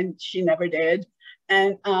again, and she never did.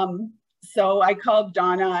 And so I called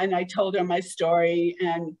Donna and I told her my story,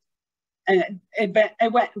 and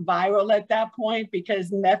it went viral at that point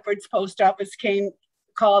because Medford's post office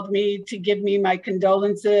called me to give me my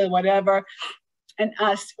condolences, whatever, and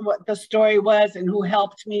asked what the story was and who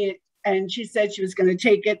helped me. And she said she was going to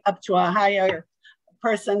take it up to a higher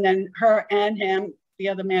person than her and him, the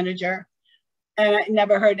other manager. And I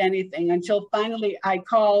never heard anything until finally I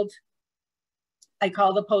called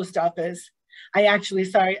the post office. I actually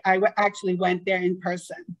went there in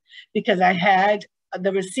person because I had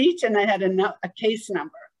the receipt and I had a case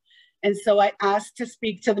number. And so I asked to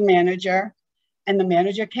speak to the manager, and the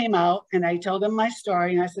manager came out, and I told him my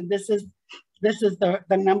story. And I said, this is the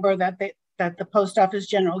number that the post office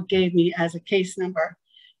general gave me as a case number.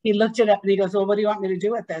 He looked it up and he goes, well, what do you want me to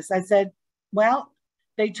do with this? I said, well,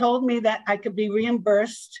 they told me that I could be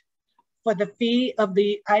reimbursed for the fee of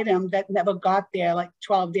the item that never got there like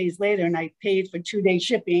 12 days later, and I paid for 2-day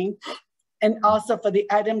shipping, and also for the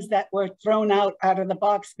items that were thrown out of the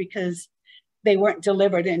box because they weren't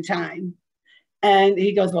delivered in time. And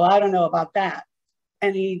he goes, well, I don't know about that.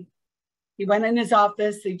 And he went in his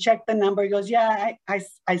office, he checked the number, he goes, yeah,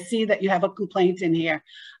 I see that you have a complaint in here.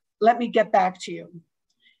 Let me get back to you.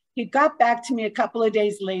 He got back to me a couple of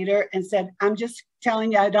days later and said, I'm just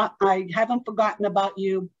telling you, I haven't forgotten about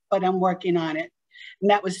you, but I'm working on it.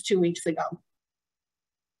 And that was 2 weeks ago.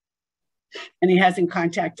 And he hasn't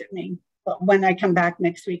contacted me. But when I come back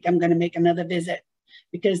next week, I'm going to make another visit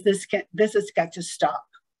because this has got to stop.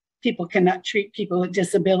 People cannot treat people with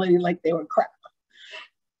disability like they were crap.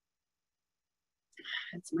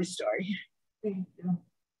 That's my story. Thank you.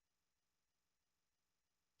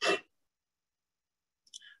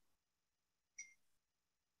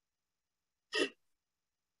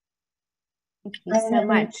 Thank you so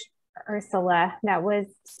much, Ursula. That was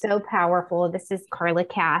so powerful. This is Carla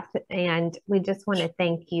Kath, and we just want to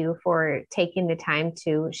thank you for taking the time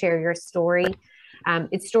to share your story.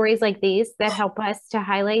 It's stories like these that help us to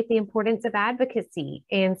highlight the importance of advocacy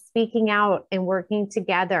and speaking out and working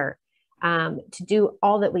together to do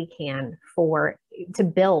all that we can to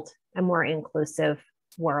build a more inclusive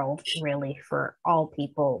world, really, for all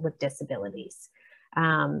people with disabilities.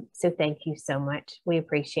 So thank you so much. We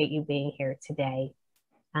appreciate you being here today.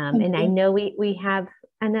 And I know we have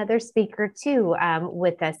another speaker too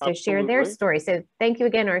with us to share their story. So thank you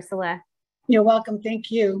again, Ursula. You're welcome.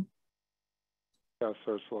 Thank you. Yes,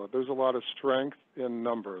 Ursula. There's a lot of strength in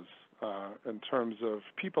numbers in terms of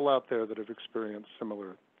people out there that have experienced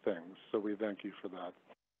similar things. So we thank you for that.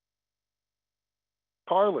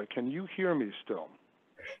 Carla, can you hear me still?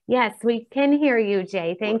 Yes, we can hear you,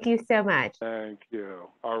 Jay. Thank you so much. Thank you.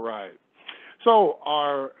 All right. So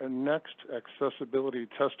our next accessibility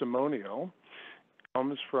testimonial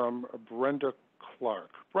comes from Brenda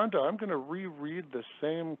Clark. Brenda, I'm going to reread the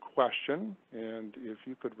same question, and if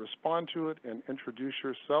you could respond to it and introduce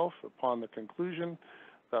yourself upon the conclusion,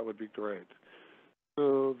 that would be great.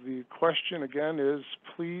 So the question again is,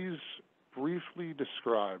 please briefly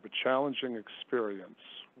describe a challenging experience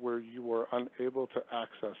where you were unable to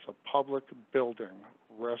access a public building,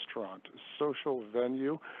 restaurant, social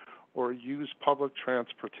venue, or use public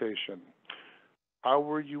transportation. How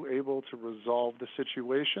were you able to resolve the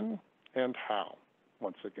situation, and how?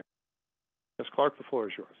 Once again, Ms. Clark, the floor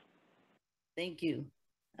is yours. Thank you.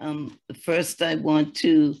 First, I want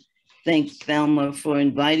to thank Thelma for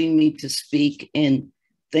inviting me to speak, and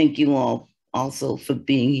thank you all also for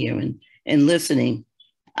being here and listening.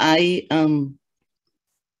 I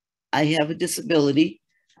have a disability.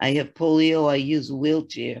 I have polio. I use a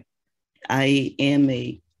wheelchair. I am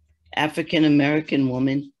a African-American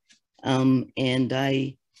woman, and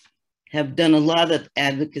I have done a lot of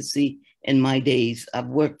advocacy in my days. I've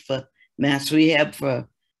worked for Mass Rehab for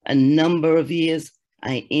a number of years.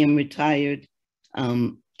 I am retired,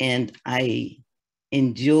 and I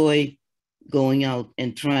enjoy going out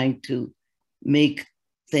and trying to make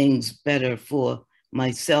things better for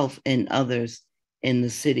myself and others in the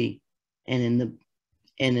city and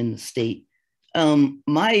in the state.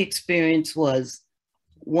 My experience was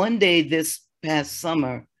one day this past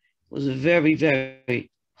summer was a very,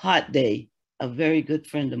 very hot day. A very good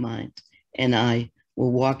friend of mine and I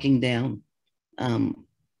were walking down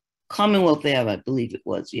Commonwealth Ave, I believe it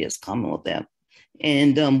was. Yes, Commonwealth Ave.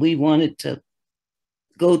 And we wanted to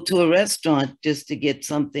go to a restaurant just to get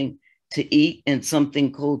something to eat and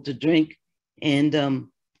something cold to drink. And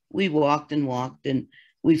we walked and walked, and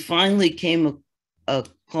we finally came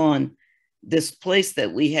upon this place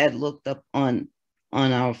that we had looked up on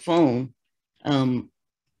our phone.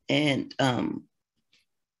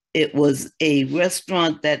 It was a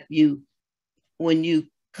restaurant that when you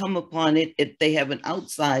come upon it, they have an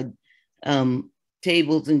outside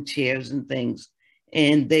tables and chairs and things.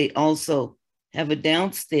 And they also have a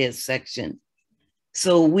downstairs section.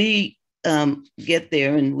 So we get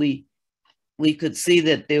there, and we could see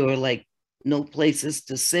that there were like no places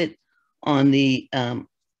to sit on the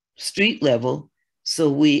street level. So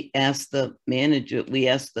we asked the manager, we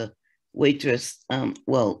asked the waitress,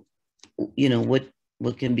 well, you know, what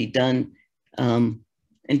can be done? And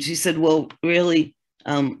she said, well, really,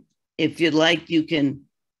 if you'd like, you can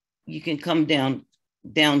come down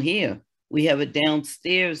here. We have a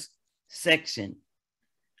downstairs section.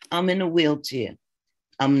 I'm in a wheelchair.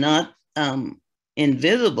 I'm not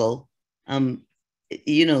invisible.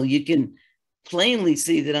 You know, you can plainly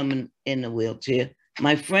see that I'm in a wheelchair.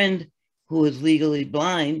 My friend who is legally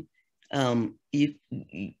blind, you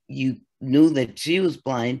knew that she was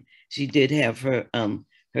blind. She did have her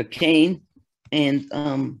cane,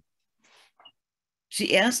 and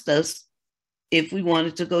she asked us if we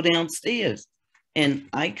wanted to go downstairs. And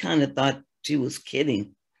I kind of thought she was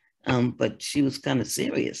kidding, but she was kind of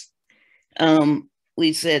serious.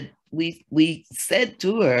 We said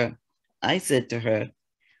to her, I said to her,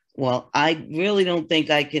 well, I really don't think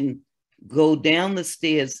I can go down the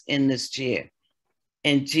stairs in this chair.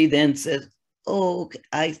 And she then says, oh, okay,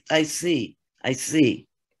 I see.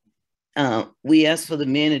 We asked for the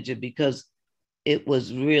manager because it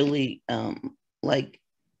was really like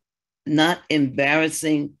not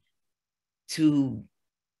embarrassing to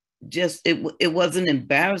just, it wasn't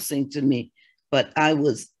embarrassing to me, but I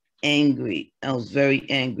was angry. I was very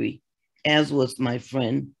angry, as was my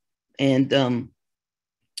friend. And,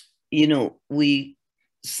 you know, we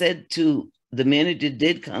said to the manager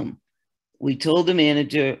did come. We told the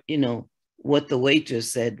manager, you know, what the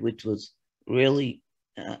waitress said, which was really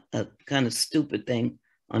a kind of stupid thing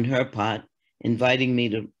on her part, inviting me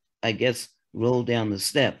to, I guess, roll down the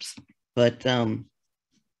steps. But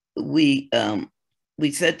we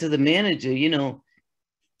said to the manager, you know,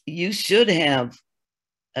 you should have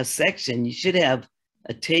a section. You should have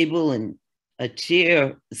a table and a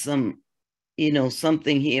chair, some, you know,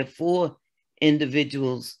 something here for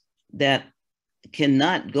individuals that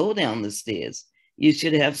cannot go down the stairs. You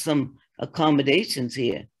should have some accommodations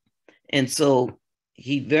here. And so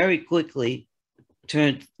he very quickly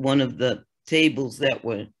turned one of the tables that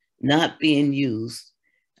were not being used.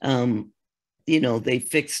 You know, they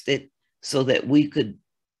fixed it so that we could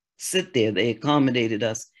sit there. They accommodated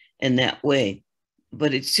us in that way.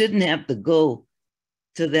 But it shouldn't have to go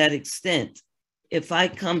to that extent. If I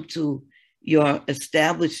come to your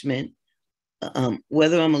establishment,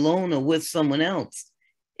 whether I'm alone or with someone else,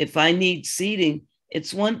 if I need seating,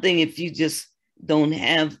 it's one thing if you just don't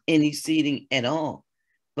have any seating at all.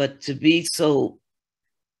 But to be so,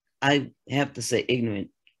 I have to say ignorant,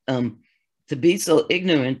 to be so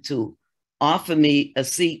ignorant to offer me a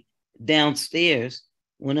seat downstairs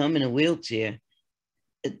when I'm in a wheelchair,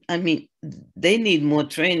 I mean, they need more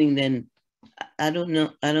training than, I don't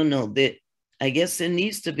know. That I guess there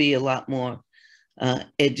needs to be a lot more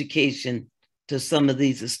education to some of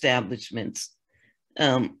these establishments.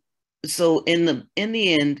 So in the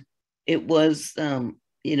end, it was,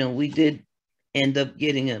 you know, we did end up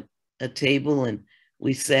getting a table, and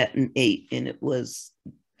we sat and ate, and it was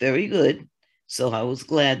very good. So I was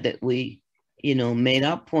glad that we, you know, made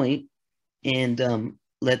our point and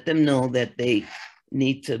let them know that they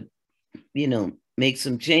need to, you know, make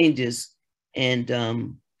some changes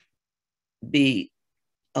and be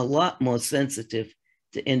a lot more sensitive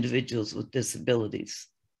to individuals with disabilities.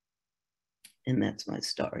 And that's my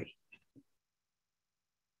story.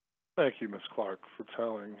 Thank you, Ms. Clark, for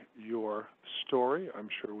telling your story. I'm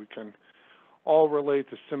sure we can all relate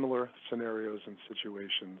to similar scenarios and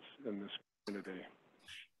situations in this community.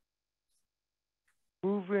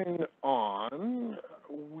 Moving on,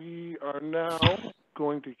 we are now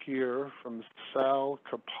going to hear from Sal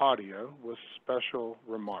Kapadia with special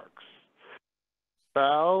remarks.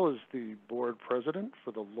 Sal is the board president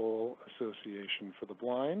for the Lowell Association for the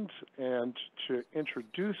Blind, and to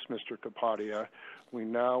introduce Mr. Kapadia, we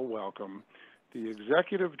now welcome the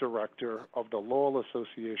executive director of the Lowell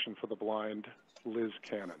Association for the Blind, Liz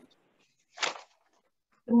Cannon.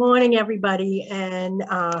 Good morning, everybody, and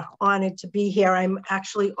honored to be here. I'm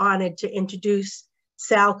actually honored to introduce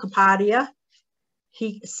Sal Kapadia.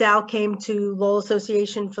 Sal came to Lowell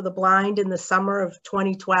Association for the Blind in the summer of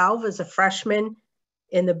 2012 as a freshman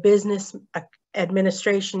in the business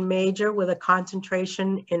administration major with a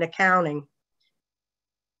concentration in accounting.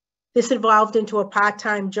 This evolved into a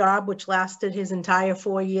part-time job, which lasted his entire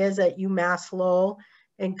 4 years at UMass Lowell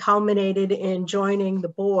and culminated in joining the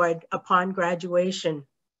board upon graduation.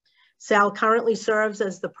 Sal currently serves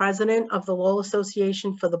as the president of the Lowell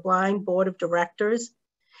Association for the Blind Board of Directors.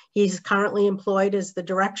 He's currently employed as the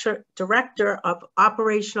Director of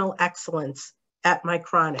Operational Excellence at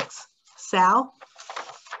Micronics. Sal?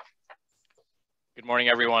 Good morning,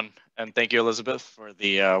 everyone, and thank you, Elizabeth, for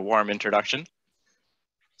the warm introduction.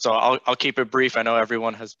 So I'll keep it brief. I know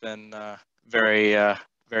everyone has been very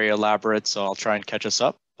elaborate, so I'll try and catch us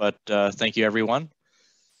up, but thank you, everyone.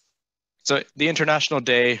 So the International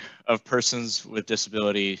Day of Persons with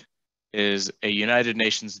Disability is a United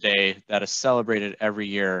Nations Day that is celebrated every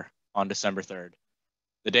year on December 3rd.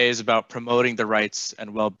 The day is about promoting the rights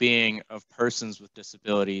and well-being of persons with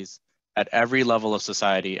disabilities at every level of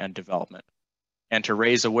society and development, and to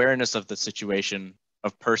raise awareness of the situation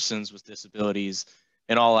of persons with disabilities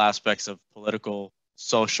in all aspects of political,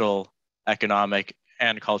 social, economic,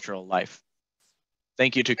 and cultural life.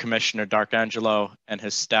 Thank you to Commissioner D'Arcangelo and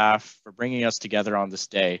his staff for bringing us together on this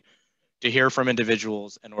day to hear from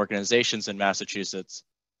individuals and organizations in Massachusetts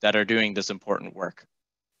that are doing this important work.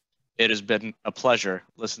 It has been a pleasure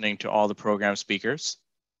listening to all the program speakers.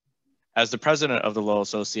 As the president of the Lowell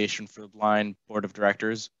Association for the Blind Board of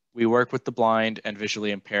Directors, we work with the blind and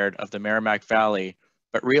visually impaired of the Merrimack Valley,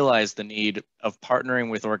 but realize the need of partnering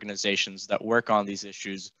with organizations that work on these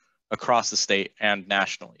issues across the state and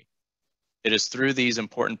nationally. It is through these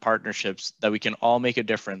important partnerships that we can all make a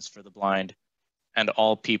difference for the blind and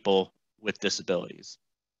all people with disabilities.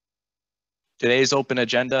 Today's open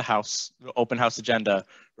house agenda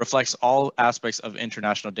reflects all aspects of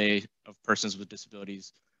International Day of Persons with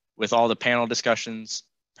Disabilities, with all the panel discussions,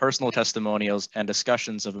 personal testimonials, and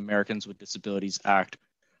discussions of Americans with Disabilities Act,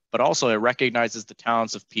 but also it recognizes the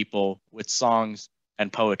talents of people with songs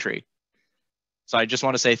and poetry. So I just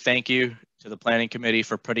want to say thank you to the Planning Committee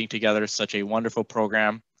for putting together such a wonderful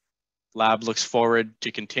program. Lab looks forward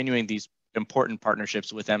to continuing these important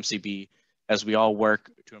partnerships with MCB as we all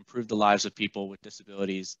work to improve the lives of people with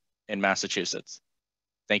disabilities in Massachusetts.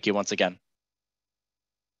 Thank you once again.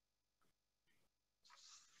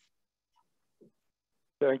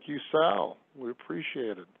 Thank you, Sal. We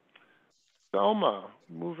appreciate it. Selma,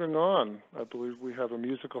 moving on. I believe we have a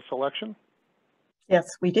musical selection. Yes,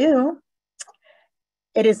 we do.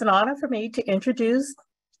 It is an honor for me to introduce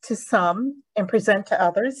to some and present to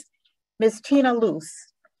others Ms. Tina Luce.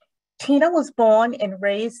 Tina was born and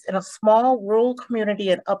raised in a small rural community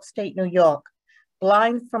in upstate New York,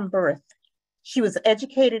 blind from birth. She was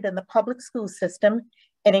educated in the public school system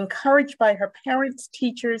and encouraged by her parents,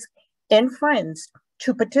 teachers, and friends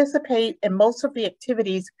to participate in most of the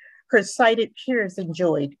activities her sighted peers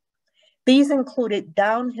enjoyed. These included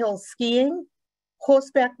downhill skiing,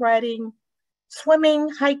 horseback riding, swimming,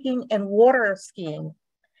 hiking, and water skiing.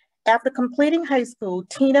 After completing high school,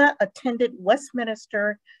 Tina attended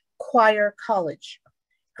Westminster Choir College,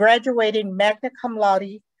 graduating magna cum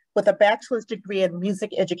laude with a bachelor's degree in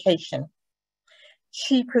music education.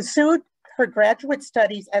 She pursued her graduate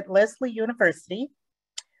studies at Lesley University,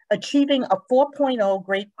 achieving a 4.0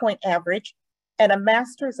 grade point average and a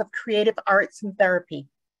Master's of Creative Arts and Therapy.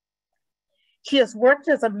 She has worked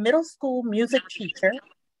as a middle school music teacher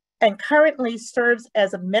and currently serves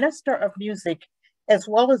as a minister of music, as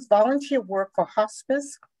well as volunteer work for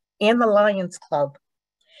hospice and the Lions Club.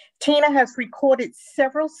 Tina has recorded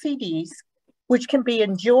several CDs, which can be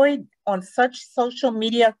enjoyed on such social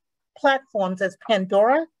media platforms as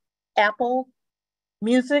Pandora, Apple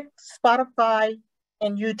Music, Spotify,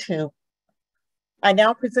 and YouTube. I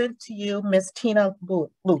now present to you Ms. Tina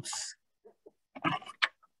Luce.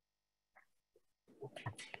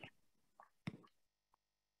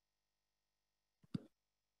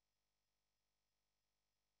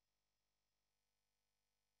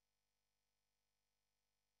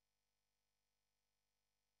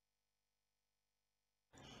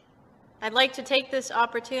 I'd like to take this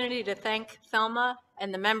opportunity to thank Thelma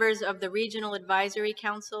and the members of the Regional Advisory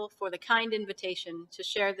Council for the kind invitation to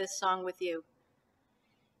share this song with you.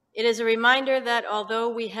 It is a reminder that although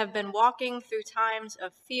we have been walking through times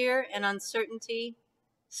of fear and uncertainty,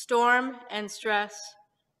 storm and stress,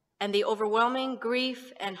 and the overwhelming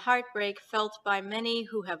grief and heartbreak felt by many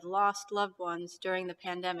who have lost loved ones during the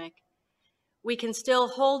pandemic, we can still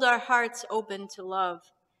hold our hearts open to love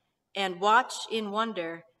and watch in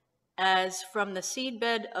wonder as from the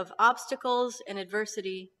seedbed of obstacles and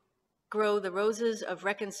adversity, grow the roses of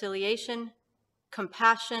reconciliation,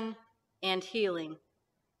 compassion, and healing.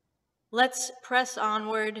 Let's press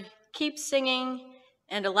onward, keep singing,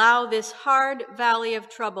 and allow this hard valley of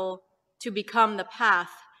trouble to become the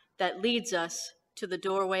path that leads us to the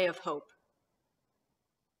doorway of hope.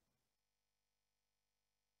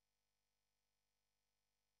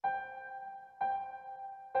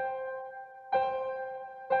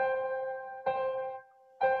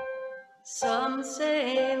 Some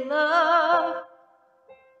say love,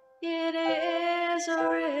 it is a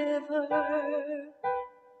river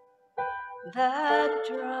that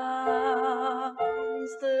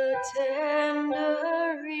drowns the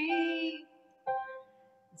tender reed.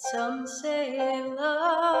 Some say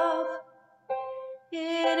love,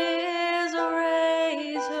 it is a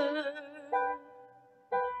razor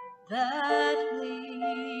that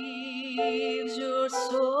leaves your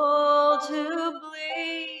soul to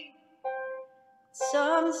bleed.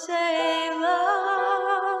 Some say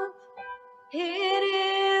love, it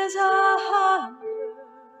is a hunger,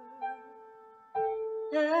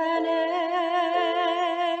 an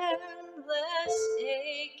endless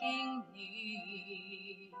aching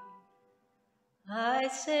need. I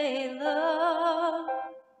say love,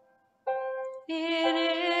 it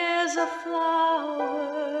is a flower,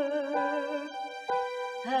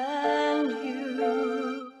 and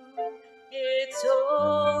you, its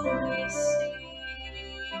only seed.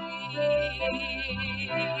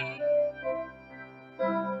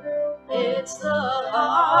 It's the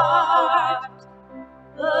heart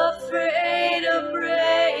afraid of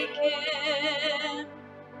breaking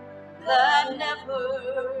that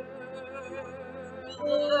never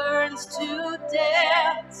learns to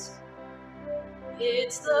dance.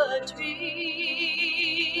 It's the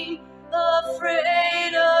dream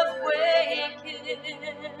afraid of waking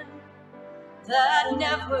that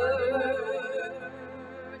never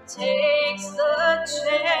takes the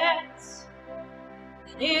chance.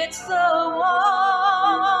 It's the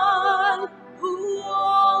one who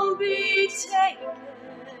won't be taken,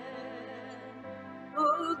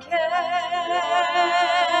 who cannot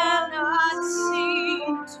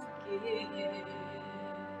seem to give,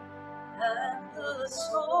 and the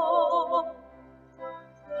soul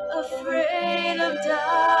afraid of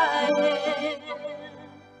dying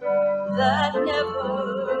that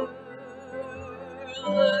never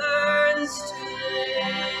learns to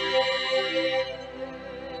live.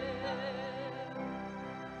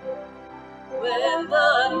 When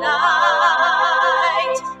the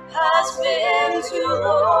night has been too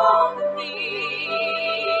lonely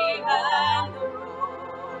and the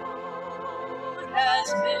road has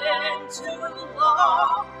been too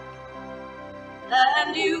long,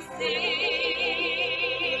 and you think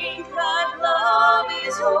that love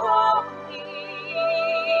is only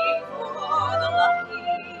for the lucky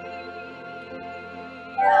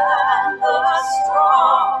and the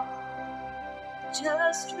strong,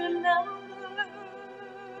 just remember,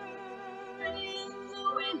 in the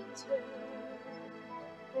winter,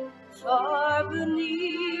 far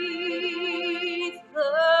beneath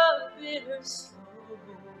the bitter snows,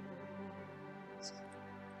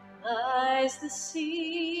 lies the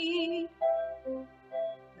sea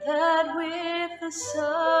that with the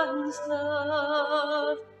sun's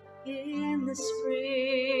love in the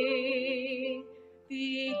spring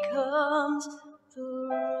becomes the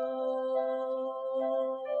rose.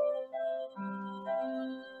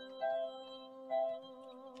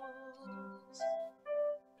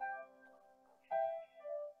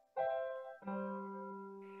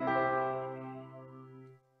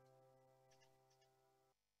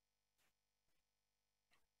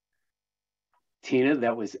 Tina,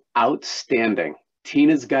 that was outstanding.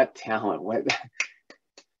 Tina's got talent. What?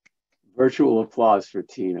 Virtual applause for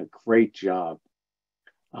Tina. Great job.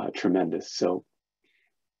 Tremendous. So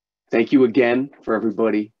thank you again for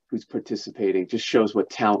everybody who's participating. Just shows what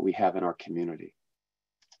talent we have in our community.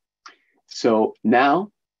 So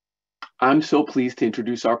now I'm so pleased to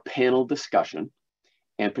introduce our panel discussion,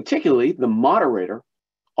 and particularly the moderator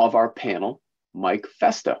of our panel, Mike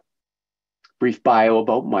Festa. Brief bio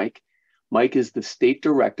about Mike. Mike is the state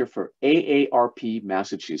director for AARP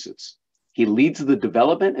Massachusetts. He leads the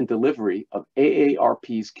development and delivery of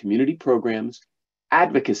AARP's community programs,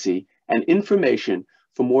 advocacy, and information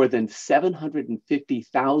for more than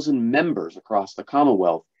 750,000 members across the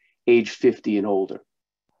Commonwealth, age 50 and older.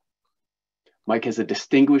 Mike has a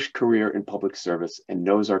distinguished career in public service and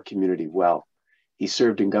knows our community well. He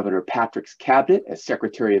served in Governor Patrick's cabinet as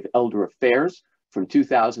Secretary of Elder Affairs from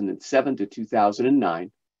 2007 to 2009.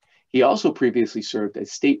 He also previously served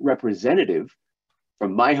as state representative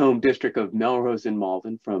from my home district of Melrose and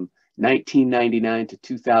Malden from 1999 to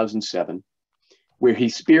 2007, where he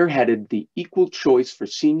spearheaded the Equal Choice for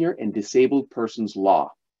Senior and Disabled Persons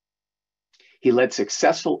Law. He led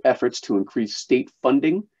successful efforts to increase state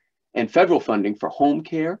funding and federal funding for home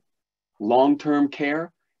care, long-term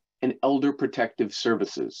care, and elder protective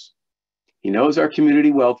services. He knows our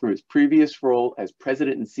community well from his previous role as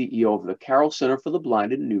president and CEO of the Carroll Center for the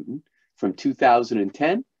Blind in Newton from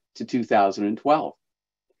 2010 to 2012.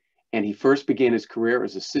 And he first began his career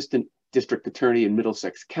as assistant district attorney in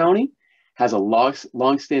Middlesex County, has a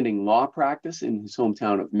long-standing law practice in his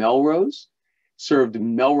hometown of Melrose, served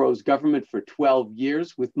in Melrose government for 12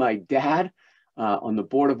 years with my dad on the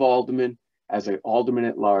Board of Aldermen as an alderman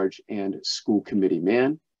at large and school committee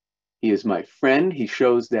man. He is my friend. He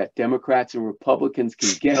shows that Democrats and Republicans can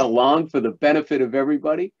get along for the benefit of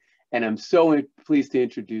everybody. And I'm so pleased to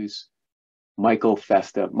introduce Michael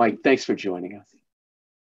Festa. Mike, thanks for joining us.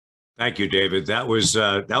 Thank you, David. That was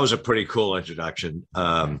a pretty cool introduction.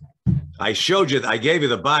 I gave you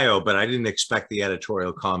the bio, but I didn't expect the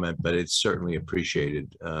editorial comment, but it's certainly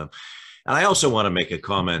appreciated. And I also want to make a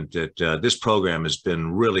comment that this program has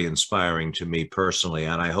been really inspiring to me personally,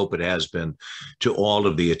 and I hope it has been to all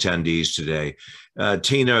of the attendees today.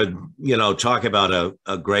 Tina, talk about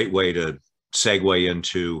a great way to segue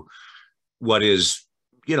into what is,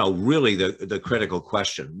 really the critical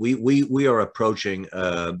question. We are approaching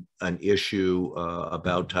an issue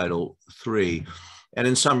about Title III, and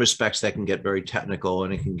in some respects that can get very technical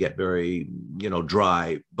and it can get very,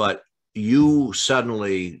 dry, but you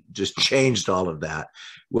suddenly just changed all of that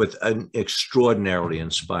with an extraordinarily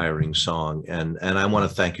inspiring song. And I want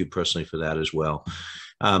to thank you personally for that as well.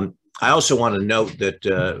 I also want to note that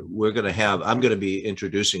I'm going to be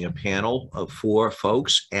introducing a panel of 4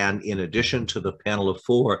 folks. And in addition to the panel of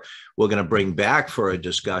 4, we're going to bring back for a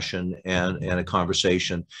discussion and a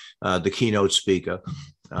conversation, the keynote speaker,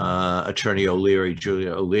 Attorney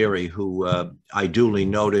Julia O'Leary, who I duly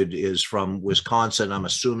noted is from Wisconsin. I'm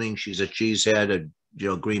assuming she's a cheesehead,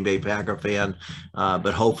 a Green Bay Packer fan,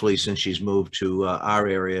 but hopefully since she's moved to our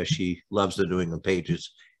area, she loves the New England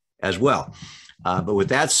Patriots as well. But with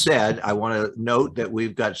that said, I want to note that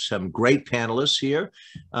we've got some great panelists here,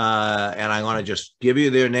 and I want to just give you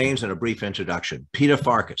their names and a brief introduction. Peter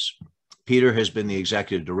Farkas. Peter has been the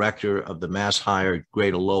executive director of the Mass Hire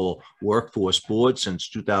Greater Lowell Workforce Board since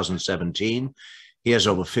 2017. He has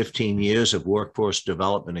over 15 years of workforce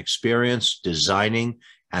development experience, designing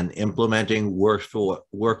and implementing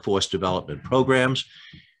workforce development programs.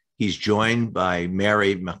 He's joined by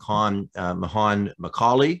Mary Mahan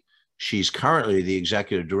McCauley. She's currently the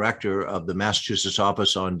executive director of the Massachusetts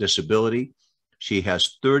Office on Disability. She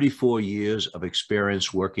has 34 years of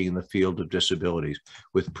experience working in the field of disabilities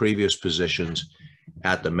with previous positions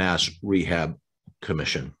at the Mass Rehab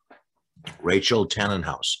Commission. Rachel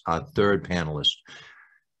Tannenhouse, our third panelist.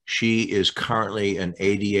 She is currently an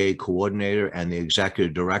ADA coordinator and the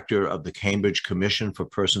executive director of the Cambridge Commission for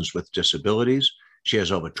Persons with Disabilities. She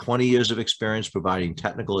has over 20 years of experience providing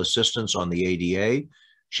technical assistance on the ADA.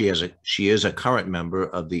 She is a current member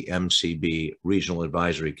of the MCB Regional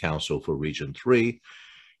Advisory Council for Region 3.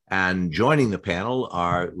 And joining the panel,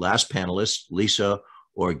 our last panelist, Lisa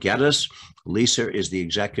Orgetis. Lisa is the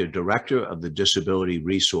executive director of the Disability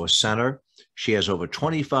Resource Center. She has over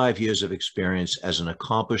 25 years of experience as an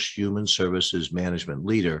accomplished human services management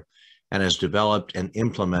leader and has developed and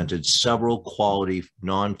implemented several quality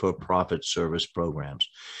non-for-profit service programs.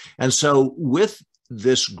 And so with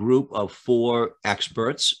this group of 4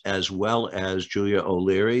 experts, as well as Julia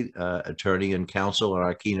O'Leary, attorney and counsel, and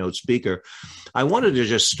our keynote speaker, I wanted to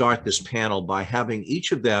just start this panel by having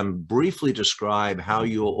each of them briefly describe how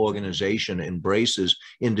your organization embraces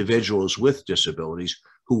individuals with disabilities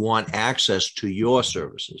who want access to your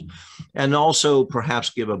services, and also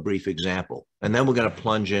perhaps give a brief example. And then we're going to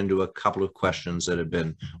plunge into a couple of questions that have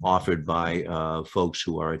been offered by folks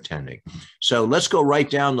who are attending. So let's go right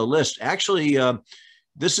down the list. Actually,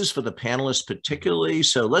 this is for the panelists particularly.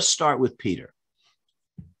 So let's start with Peter.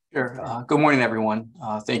 Sure. Good morning, everyone.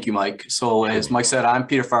 Thank you, Mike. So as Mike said, I'm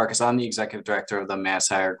Peter Farkas. I'm the executive director of the Mass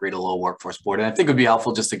Hire Greater Lowell Workforce Board. And I think it would be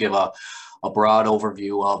helpful just to give a broad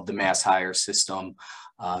overview of the Mass Hire system.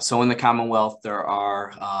 So in the Commonwealth, there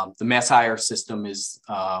are, the Mass Hire system is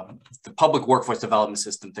the public workforce development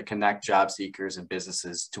system to connect job seekers and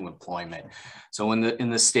businesses to employment. So in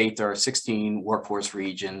the state, there are 16 workforce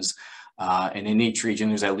regions, and in each region,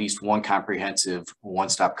 there's at least one comprehensive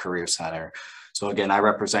one-stop career center. So again, I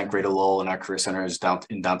represent Greater Lowell, and our career center is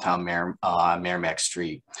in downtown Merrimack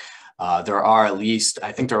Street. There are at least,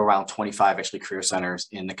 I think there are around 25 actually career centers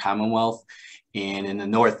in the Commonwealth. And in the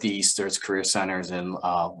Northeast, there's career centers in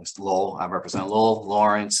Lowell. I represent Lowell,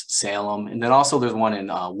 Lawrence, Salem, and then also there's one in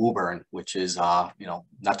Woburn, which is, not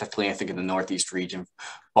definitely I think in the Northeast region,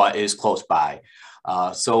 but is close by.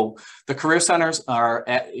 So the career centers are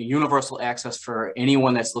universal access for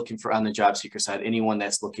anyone that's looking for, on the job seeker side, anyone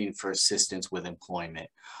that's looking for assistance with employment.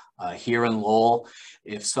 Here in Lowell,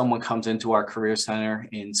 if someone comes into our career center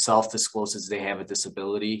and self-discloses they have a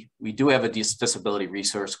disability, we do have a disability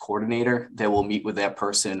resource coordinator that will meet with that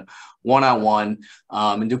person one-on-one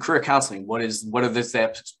and do career counseling. What is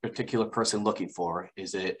that particular person looking for?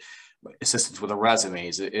 Is it assistance with a resume?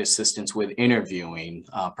 Is it assistance with interviewing,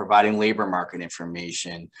 providing labor market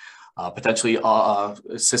information, potentially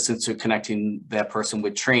assistance to connecting that person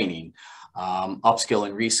with training,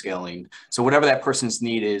 upskilling, reskilling. So whatever that person's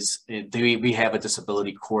need is, we have a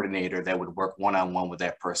disability coordinator that would work one-on-one with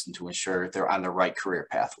that person to ensure they're on the right career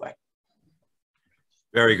pathway.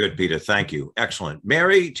 Very good, Peter. Thank you. Excellent.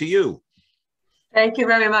 Mary, to you. Thank you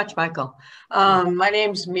very much, Michael. My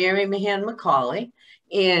name's Mary Mahan McCauley,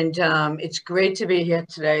 and it's great to be here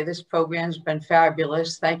today. This program's been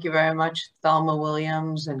fabulous. Thank you very much, Thelma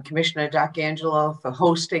Williams and Commissioner D'Angelo for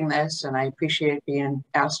hosting this, and I appreciate being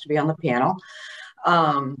asked to be on the panel.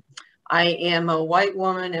 I am a white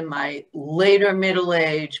woman in my later middle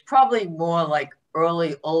age, probably more like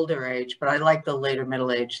early older age, but I like the later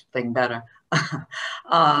middle age thing better.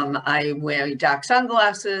 I wear dark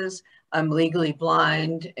sunglasses. I'm legally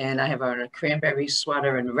blind, and I have on a cranberry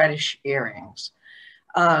sweater and reddish earrings.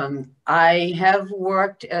 I have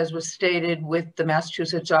worked, as was stated, with the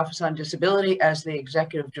Massachusetts Office on Disability as the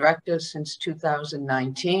executive director since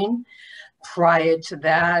 2019. Prior to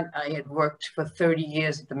that, I had worked for 30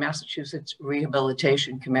 years at the Massachusetts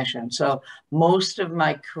Rehabilitation Commission. So most of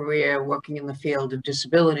my career working in the field of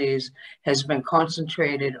disabilities has been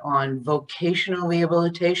concentrated on vocational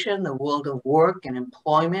rehabilitation, the world of work and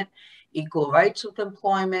employment, equal rights with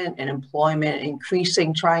employment, and employment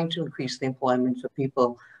trying to increase the employment for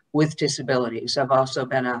people with disabilities. I've also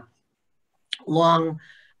been a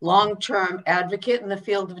long-term advocate in the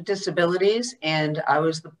field of disabilities, and I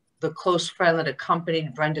was the close friend that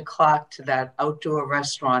accompanied Brenda Clark to that outdoor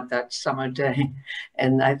restaurant that summer day.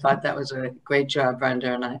 And I thought that was a great job,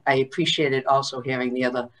 Brenda. And I appreciated also hearing the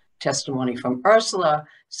other testimony from Ursula,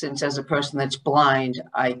 since as a person that's blind,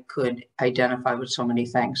 I could identify with so many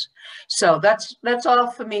things. So that's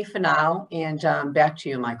all for me for now. And back to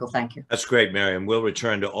you, Michael. Thank you. That's great, Miriam. We'll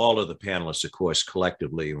return to all of the panelists, of course,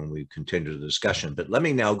 collectively when we continue the discussion. But let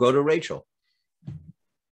me now go to Rachel.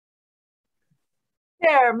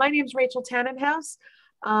 There, my name's Rachel Tannenhouse.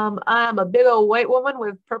 I'm a big old white woman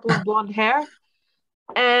with purple and blonde hair.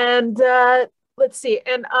 And let's see,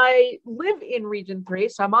 and I live in Region 3,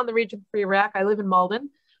 so I'm on the Region 3 rack. I live in Malden,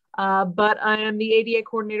 but I am the ADA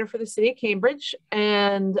coordinator for the city of Cambridge.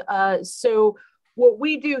 And so what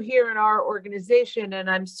we do here in our organization, and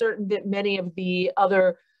I'm certain that many of the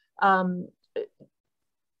other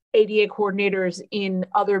ADA coordinators in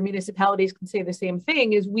other municipalities can say the same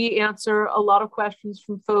thing, is we answer a lot of questions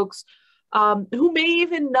from folks who may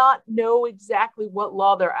even not know exactly what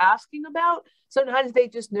law they're asking about. Sometimes they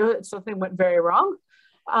just know that something went very wrong.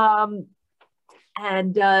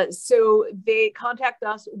 So they contact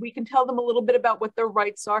us. We can tell them a little bit about what their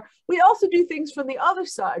rights are. We also do things from the other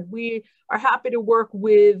side. We are happy to work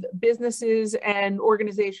with businesses and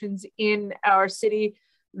organizations in our city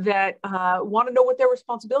that want to know what their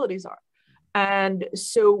responsibilities are. And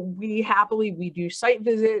so we do site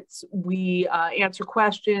visits, we answer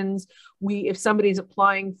questions. If somebody's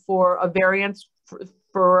applying for a variance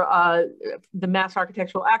for the Mass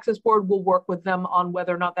Architectural Access Board, we'll work with them on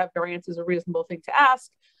whether or not that variance is a reasonable thing to ask.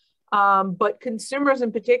 But consumers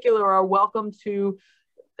in particular are welcome to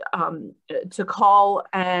call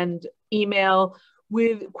and email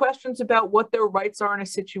with questions about what their rights are in a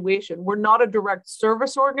situation. We're not a direct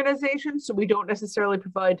service organization, so we don't necessarily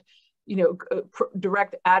provide,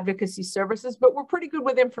 direct advocacy services, but we're pretty good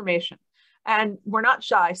with information. And we're not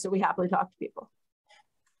shy, so we happily talk to people.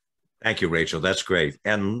 Thank you, Rachel. That's great.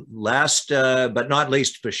 And last but not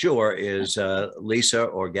least for sure is Lisa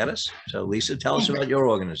Orgettis. So Lisa, tell us about your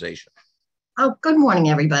organization. Oh, good morning,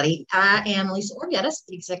 everybody. I am Lisa Orgettis,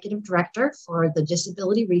 the Executive Director for the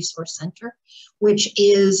Disability Resource Center, which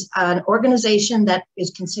is an organization that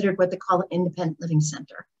is considered what they call an independent living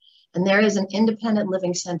center. And there is an independent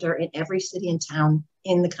living center in every city and town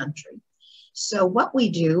in the country. So what we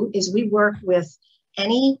do is we work with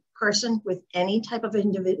any person with any type of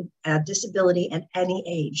disability at any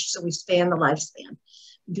age. So we span the lifespan.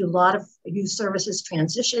 We do a lot of youth services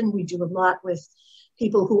transition. We do a lot with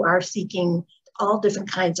people who are seeking all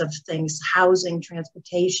different kinds of things, housing,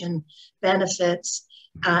 transportation, benefits,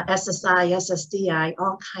 SSI, SSDI,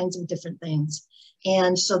 all kinds of different things.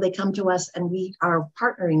 And so they come to us and we are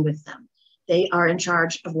partnering with them. They are in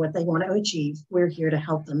charge of what they want to achieve. We're here to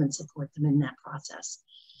help them and support them in that process.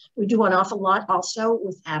 We do an awful lot also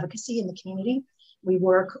with advocacy in the community. We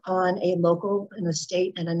work on a local and a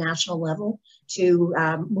state and a national level to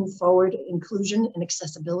move forward inclusion and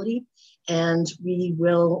accessibility. And we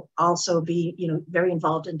will also be, very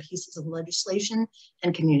involved in pieces of legislation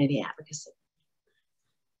and community advocacy.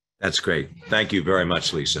 That's great. Thank you very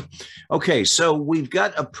much, Lisa. Okay, so we've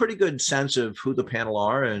got a pretty good sense of who the panel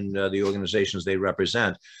are and the organizations they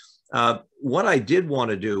represent. What I did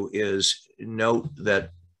want to do is note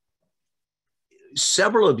that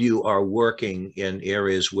several of you are working in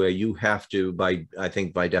areas where you have to, I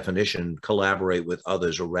think by definition, collaborate with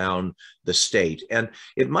others around the state. And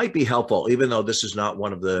it might be helpful, even though this is not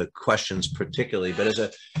one of the questions particularly, but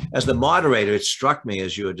as the moderator, it struck me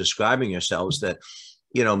as you were describing yourselves that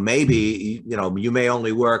maybe, you may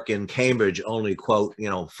only work in Cambridge, only quote,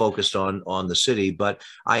 focused on the city, but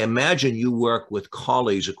I imagine you work with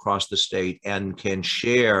colleagues across the state and can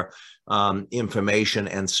share information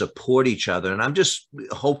and support each other. And I'm just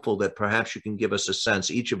hopeful that perhaps you can give us a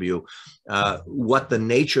sense, each of you, what the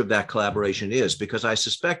nature of that collaboration is, because I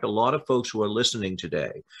suspect a lot of folks who are listening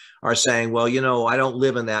today are saying, well, I don't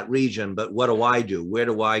live in that region, but what do I do? Where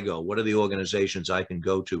do I go? What are the organizations I can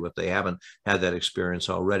go to if they haven't had that experience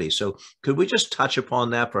already? So could we just touch upon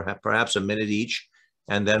that for perhaps a minute each,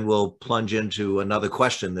 and then we'll plunge into another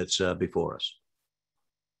question that's before us.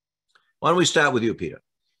 Why don't we start with you, Peter?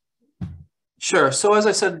 Sure. So as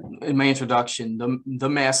I said in my introduction, the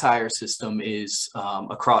mass hire system is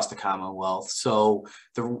across the Commonwealth. So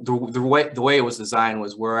the way it was designed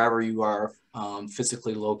was wherever you are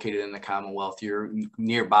physically located in the Commonwealth, you're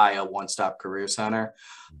nearby a one-stop career center.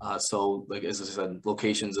 So like as I said,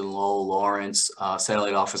 locations in Lowell, Lawrence,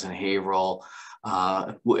 satellite office in Haverhill,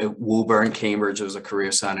 Woburn, Cambridge, there's a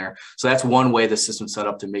career center. So that's one way the system's set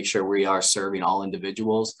up to make sure we are serving all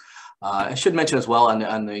individuals. I should mention as well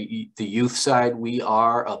on the youth side, we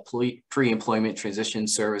are a pre-employment transition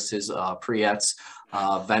services pre-ETS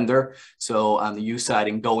vendor. So on the youth side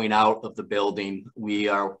and going out of the building, we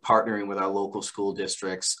are partnering with our local school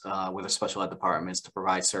districts with our special ed departments to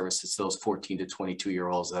provide services to those 14 to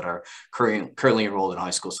 22-year-olds that are currently enrolled in high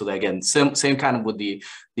school. So that, again, same kind of with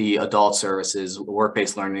the adult services,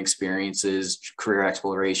 work-based learning experiences, career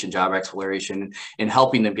exploration, job exploration, and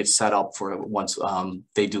helping them get set up for once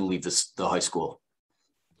they do leave the high school.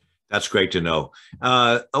 That's great to know.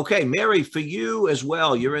 Okay, Mary, for you as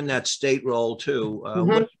well, you're in that state role too.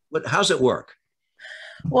 How's it work?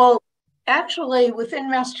 Well, actually, within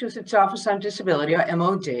Massachusetts Office on Disability, or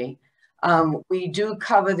MOD, we do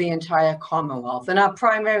cover the entire Commonwealth. And our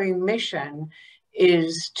primary mission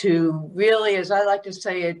is to really, as I like to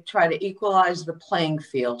say, try to equalize the playing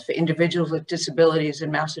field for individuals with disabilities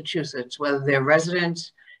in Massachusetts, whether they're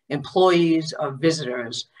residents, employees, or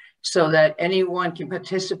visitors, so that anyone can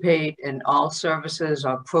participate in all services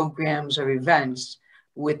or programs or events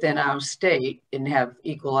within our state and have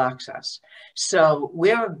equal access. So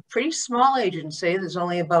we're a pretty small agency. There's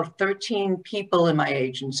only about 13 people in my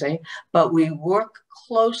agency, but we work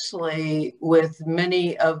closely with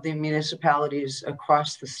many of the municipalities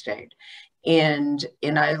across the state. And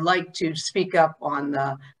I like to speak up on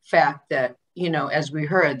the fact that, as we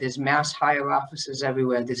heard, there's mass hire offices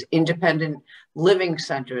everywhere. There's independent living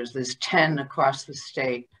centers. There's 10 across the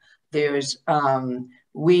state. There's,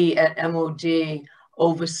 we at MOD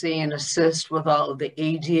oversee and assist with all of the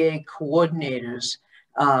ADA coordinators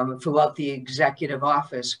throughout the executive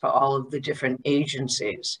office for all of the different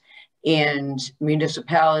agencies. And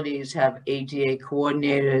municipalities have ADA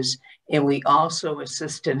coordinators, and we also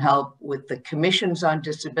assist and help with the commissions on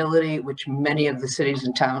disability, which many of the cities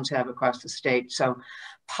and towns have across the state. So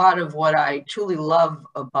part of what I truly love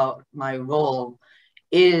about my role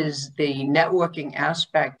is the networking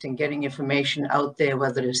aspect and getting information out there,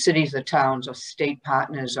 whether it's cities or towns or state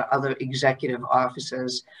partners or other executive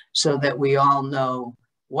offices, so that we all know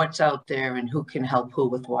what's out there and who can help who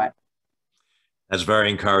with what. That's very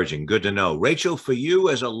encouraging. Good to know. Rachel, for you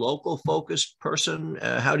as a local focused person,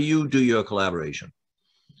 how do you do your collaboration?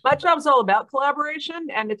 My job's all about collaboration,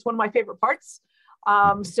 and it's one of my favorite parts.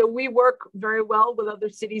 So we work very well with other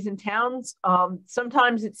cities and towns.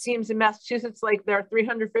 Sometimes it seems in Massachusetts like there are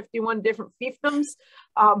 351 different fiefdoms,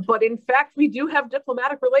 but in fact, we do have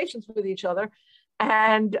diplomatic relations with each other.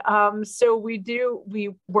 And so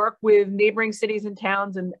we work with neighboring cities and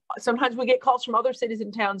towns, and sometimes we get calls from other cities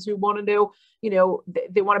and towns who want to know,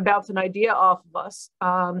 they want to bounce an idea off of us.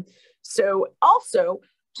 So also,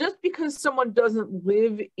 just because someone doesn't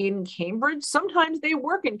live in Cambridge, sometimes they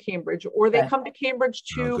work in Cambridge, or they come to Cambridge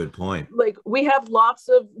to, good point. Like we have lots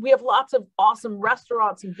of awesome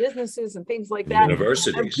restaurants and businesses and things like that.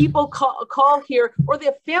 Universities. And people call here, or they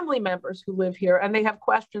have family members who live here and they have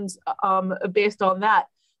questions based on that.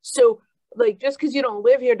 So like, just because you don't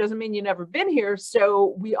live here doesn't mean you've never been here.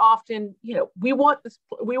 So we often, we want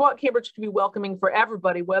Cambridge to be welcoming for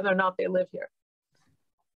everybody, whether or not they live here.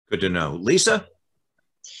 Good to know. Lisa?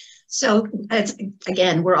 So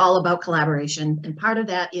again, we're all about collaboration. And part of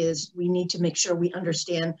that is we need to make sure we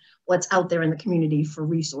understand what's out there in the community for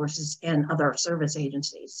resources and other service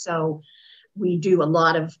agencies. So we do a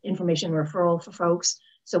lot of information referral for folks.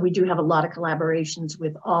 So we do have a lot of collaborations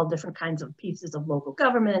with all different kinds of pieces of local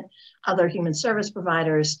government, other human service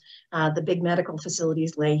providers, the big medical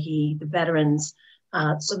facilities, Leahy, the veterans.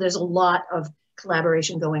 So there's a lot of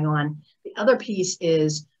collaboration going on. The other piece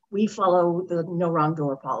is we follow the no wrong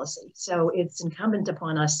door policy. So it's incumbent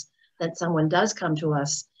upon us that someone does come to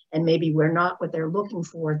us and maybe we're not what they're looking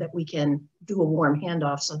for, that we can do a warm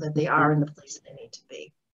handoff so that they are in the place that they need to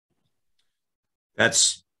be.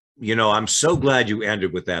 That's, I'm so glad you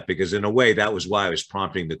ended with that, because in a way that was why I was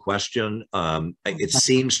prompting the question. It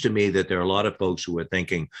seems to me that there are a lot of folks who are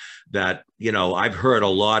thinking that, I've heard a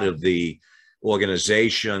lot of the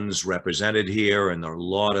organizations represented here, and there are a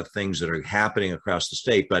lot of things that are happening across the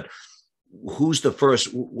state, but what's the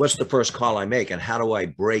first call I make, and how do I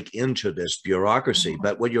break into this bureaucracy?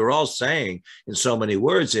 But what you're all saying in so many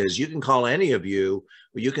words is you can call any of you,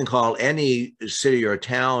 or you can call any city or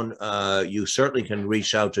town. You certainly can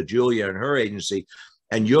reach out to Julia and her agency,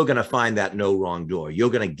 and you're going to find that no wrong door.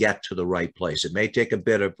 You're going to get to the right place. It may take a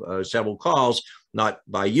bit of several calls, not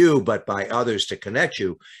by you, but by others to connect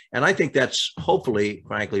you. And I think that's hopefully,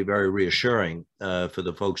 frankly, very reassuring for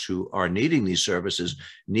the folks who are needing these services,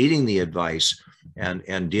 needing the advice,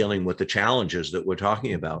 and dealing with the challenges that we're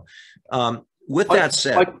talking about. With that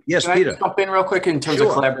said, yes, can Peter. I jump in real quick in terms of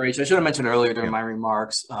collaboration? I should have mentioned earlier during my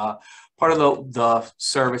remarks, part of the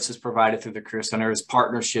services provided through the Career Center is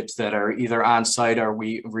partnerships that are either on-site or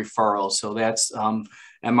referrals. So that's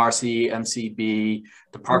MRC, MCB,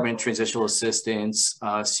 Department of Transitional Assistance,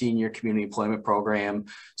 Senior Community Employment Program.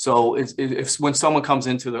 So if when someone comes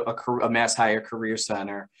into a Mass Hire Career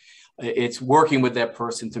Center, it's working with that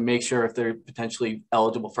person to make sure if they're potentially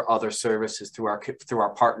eligible for other services through our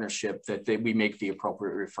partnership, that we make the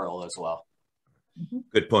appropriate referral as well.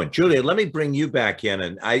 Good point. Julia, let me bring you back in,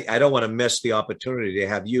 and I don't want to miss the opportunity to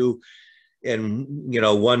have you in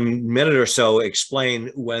 1 minute or so explain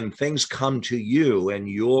when things come to you and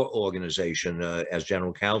your organization as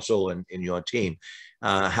general counsel and in your team,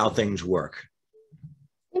 how things work.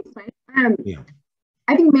 Thanks, Mike.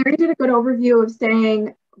 I think Mary did a good overview of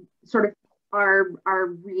saying sort of our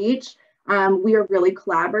reach. We are really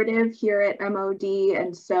collaborative here at MOD,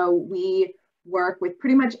 and so we work with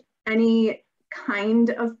pretty much any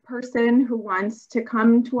kind of person who wants to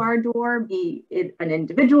come to our door, be it an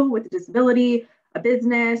individual with a disability, a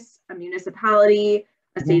business, a municipality,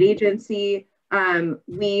 a state agency.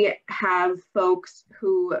 We have folks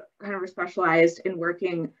who kind of are specialized in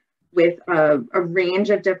working with a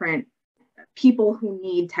range of different people who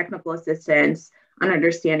need technical assistance on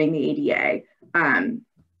understanding the ADA and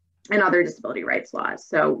other disability rights laws.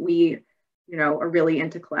 So we are really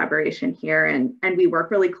into collaboration here, and we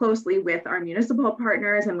work really closely with our municipal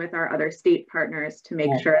partners and with our other state partners to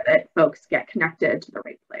make sure that folks get connected to the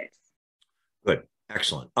right place. Good.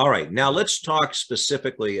 Excellent. All right. Now let's talk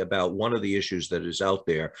specifically about one of the issues that is out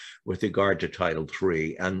there with regard to Title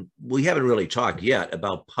III. And we haven't really talked yet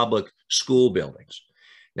about public school buildings.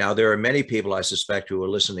 Now, there are many people, I suspect, who are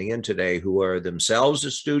listening in today who are themselves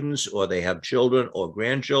students, or they have children or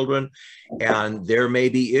grandchildren, and there may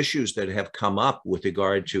be issues that have come up with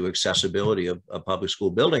regard to accessibility of public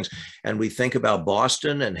school buildings. And we think about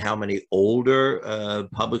Boston and how many older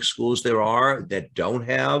public schools there are that don't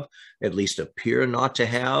have, at least appear not to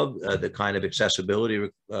have, the kind of accessibility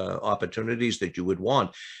opportunities that you would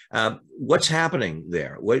want. What's happening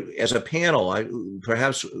there? As a panel,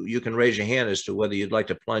 perhaps you can raise your hand as to whether you'd like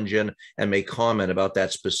to plunge in and make comment about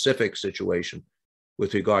that specific situation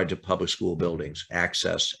with regard to public school buildings,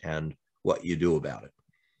 access, and what you do about it.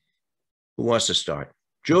 Who wants to start?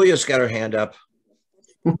 Julia's got her hand up.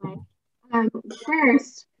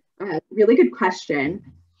 First, really good question.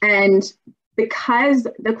 And because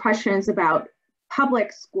the question is about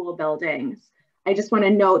public school buildings, I just want to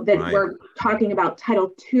note that Right. we're talking about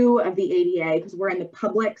Title II of the ADA because we're in the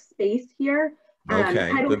public space here.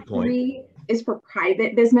 Okay, Title good point. III is for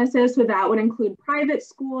private businesses, so that would include private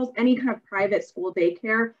schools, any kind of private school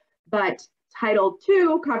daycare, but Title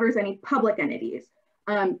II covers any public entities.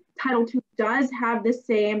 Title II does have the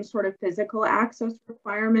same sort of physical access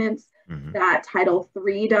requirements that Title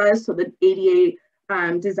III does, so the ADA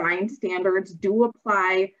design standards do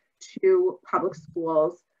apply to public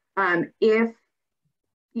schools. But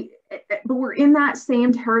we're in that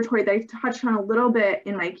same territory that I touched on a little bit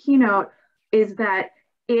in my keynote, is that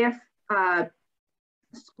if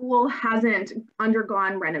school hasn't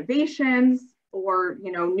undergone renovations or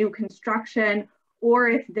new construction, or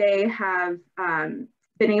if they have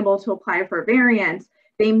been able to apply for a variance,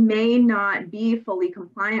 they may not be fully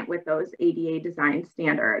compliant with those ADA design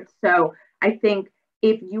standards. So I think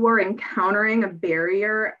if you are encountering a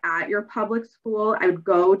barrier at your public school, I would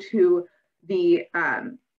go to the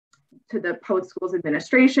Public Schools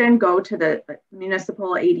Administration, go to the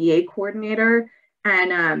municipal ADA coordinator,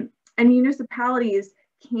 and municipalities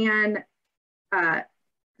can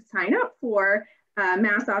sign up for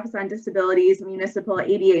Mass Office on Disabilities municipal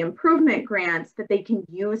ADA improvement grants that they can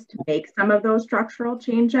use to make some of those structural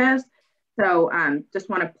changes. So just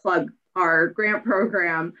want to plug our grant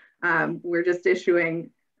program. We're just issuing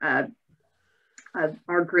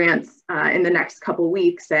our grants in the next couple of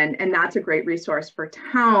weeks, and that's a great resource for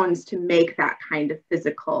towns to make that kind of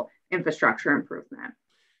physical infrastructure improvement.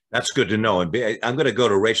 That's good to know. And I'm going to go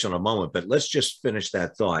to Rachel in a moment, but let's just finish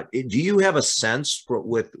that thought. Do you have a sense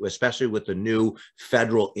especially with the new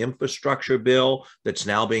federal infrastructure bill that's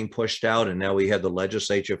now being pushed out, and now we have the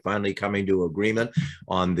legislature finally coming to agreement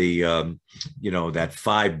on the, that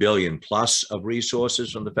 $5 billion plus of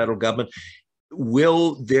resources from the federal government?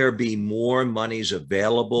 Will there be more monies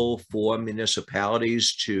available for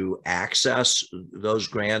municipalities to access those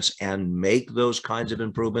grants and make those kinds of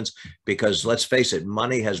improvements? Because let's face it,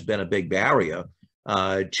 money has been a big barrier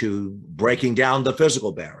to breaking down the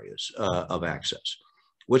physical barriers of access.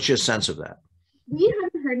 What's your sense of that? We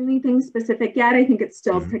haven't heard anything specific yet. I think it's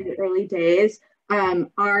still pretty early days.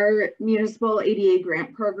 Our municipal ADA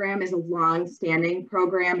grant program is a long-standing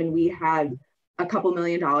program, and we have a couple $1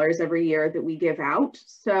 million every year that we give out.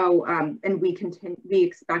 So, and we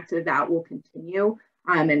expect that will continue.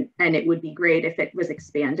 And it would be great if it was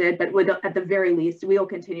expanded, but at the very least, we will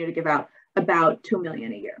continue to give out about $2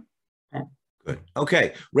 million a year. Good.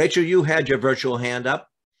 Okay. Rachel, you had your virtual hand up.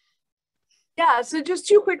 Yeah, so just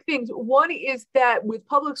two quick things. One is that with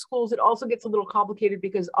public schools, it also gets a little complicated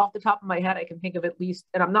because off the top of my head, I can think of at least,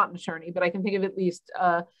 and I'm not an attorney, but I can think of at least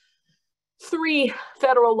 3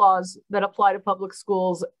 federal laws that apply to public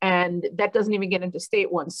schools, and that doesn't even get into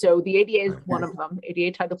state ones. So the ADA is one of them.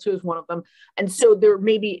 ADA Title II is one of them. And so there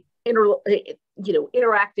may be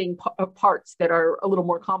interacting parts that are a little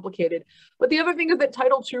more complicated. But the other thing is that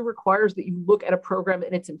Title II requires that you look at a program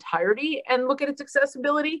in its entirety and look at its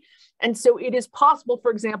accessibility. And so it is possible, for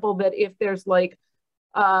example, that if there's like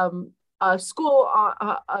a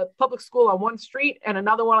public school on one street and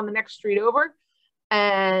another one on the next street over,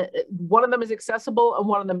 and one of them is accessible and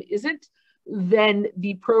one of them isn't, then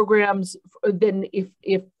the programs, then if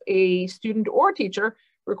a student or teacher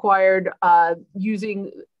required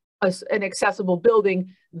using an accessible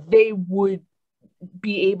building, they would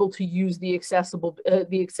be able to use the accessible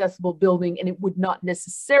building, and it would not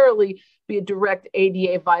necessarily be a direct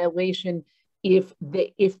ADA violation if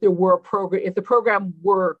the program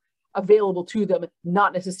were available to them,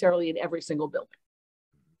 not necessarily in every single building.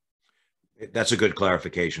 That's a good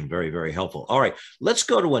clarification. Very, very helpful. All right, let's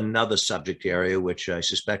go to another subject area, which I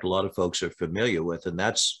suspect a lot of folks are familiar with, and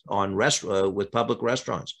that's on with public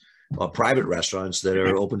restaurants or private restaurants that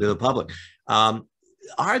are open to the public.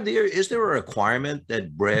 Is there a requirement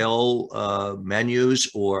that Braille menus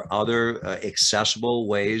or other accessible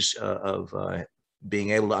ways of being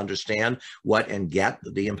able to understand what and get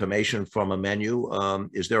the information from a menu?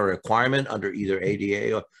 Is there a requirement under either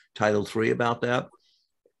ADA or Title III about that?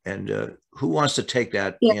 And who wants to take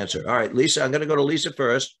that answer? All right, Lisa, I'm going to go to Lisa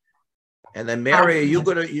first. And then Mary, are you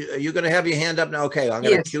going to have your hand up now? Okay, I'm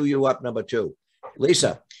going to cue you up, number 2.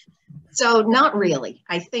 Lisa. So not really.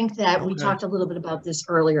 I think that we talked a little bit about this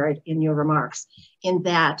earlier in your remarks, in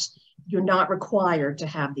that you're not required to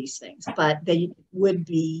have these things, but they would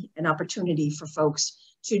be an opportunity for folks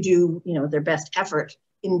to do, their best effort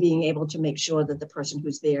in being able to make sure that the person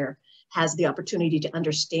who's there has the opportunity to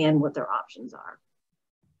understand what their options are.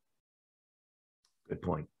 Good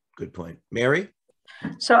point. Good point. Mary?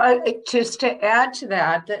 So just to add to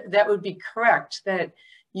that, that would be correct, that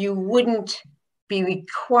you wouldn't be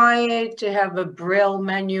required to have a Braille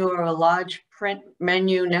menu or a large print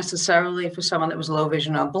menu necessarily for someone that was low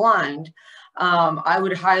vision or blind. I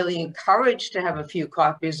would highly encourage to have a few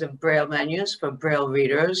copies of Braille menus for Braille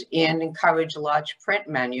readers and encourage large print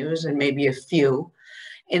menus and maybe a few.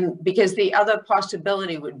 And because the other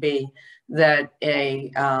possibility would be that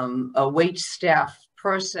a wait staff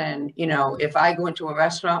person, you know, if I go into a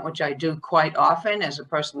restaurant, which I do quite often as a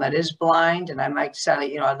person that is blind, and I might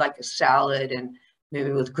say, you know, I'd like a salad and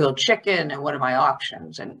maybe with grilled chicken and what are my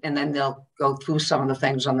options? And then they'll go through some of the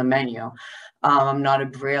things on the menu. I'm not a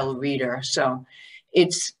Braille reader. So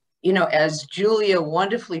it's, you know, as Julia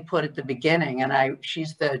wonderfully put at the beginning, and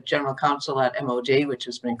she's the general counsel at MOD, which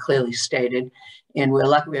has been clearly stated, and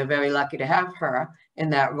we're very lucky to have her in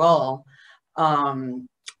that role.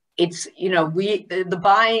 It's, you know, the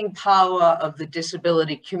buying power of the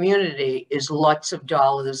disability community is lots of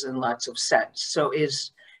dollars and lots of cents. So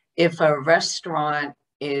if a restaurant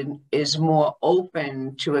is more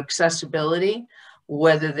open to accessibility,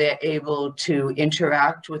 whether they're able to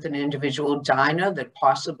interact with an individual diner that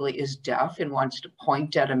possibly is deaf and wants to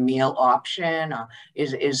point at a meal option, or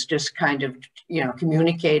is just kind of, you know,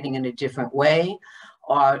 communicating in a different way,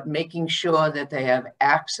 or making sure that they have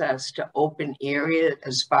access to open area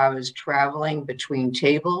as far as traveling between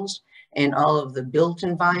tables and all of the built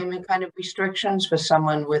environment kind of restrictions for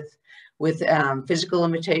someone with physical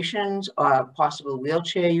limitations or possible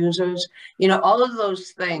wheelchair users. You know, all of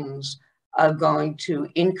those things are going to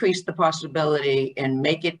increase the possibility and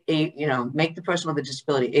make it, make the person with a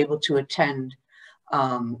disability able to attend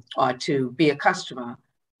or to be a customer,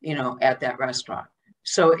 you know, at that restaurant.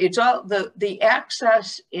 So it's all the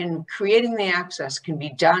access, in creating the access can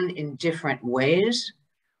be done in different ways,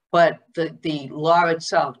 but the law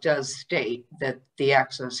itself does state that the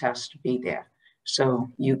access has to be there. So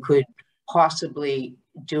you could possibly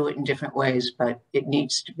do it in different ways, but it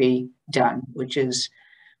needs to be done, which is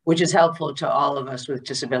helpful to all of us with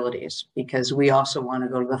disabilities, because we also want to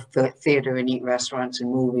go to the theater and eat restaurants and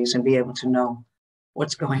movies and be able to know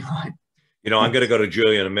what's going on. You know, I'm going to go to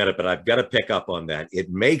Julia in a minute, but I've got to pick up on that. It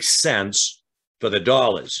makes sense for the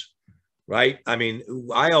dollars, right? I mean,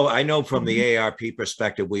 I know from the AARP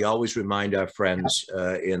perspective, we always remind our friends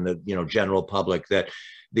in the general public that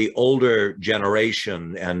the older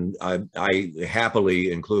generation, and I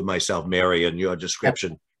happily include myself, Mary, in your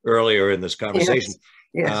description earlier in this conversation.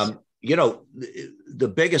 Yes. You know, the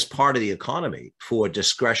biggest part of the economy for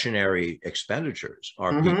discretionary expenditures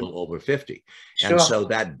are people over 50. Sure. And so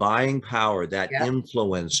that buying power, that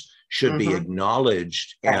influence should be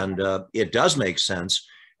acknowledged. And it does make sense.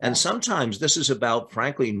 And sometimes this is about,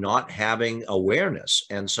 frankly, not having awareness.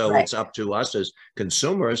 And so it's up to us as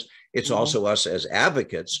consumers. It's also us as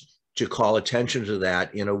advocates to call attention to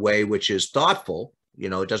that in a way which is thoughtful. You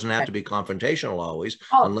know, it doesn't have to be confrontational always,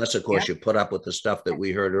 unless, of course, you put up with the stuff that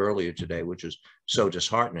we heard earlier today, which is so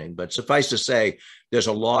disheartening. But suffice to say, there's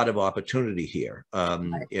a lot of opportunity here,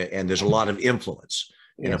 and there's a lot of influence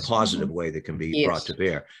in a positive way that can be brought to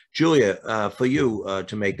bear. Julia, for you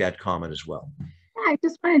to make that comment as well. Yeah, I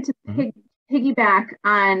just wanted to piggyback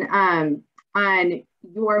on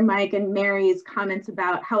your, Mike, and Mary's comments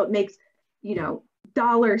about how it makes,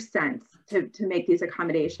 dollar sense to make these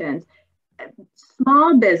accommodations.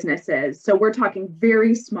 Small businesses, so we're talking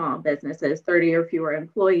very small businesses, 30 or fewer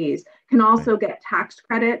employees, can also get tax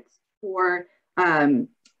credits for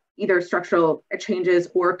either structural changes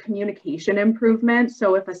or communication improvement.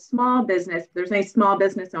 So if a small business, there's any small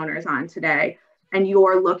business owners on today, and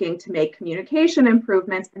you're looking to make communication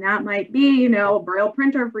improvements, and that might be, a Braille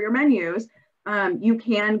printer for your menus, you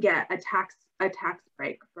can get a tax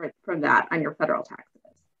break from that on your federal taxes.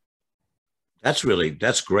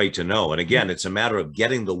 That's great to know. And again, it's a matter of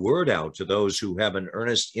getting the word out to those who have an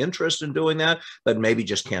earnest interest in doing that, but maybe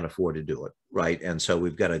just can't afford to do it, right? And so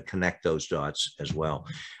we've got to connect those dots as well.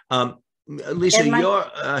 Lisa, your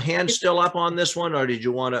hand's still up on this one, or did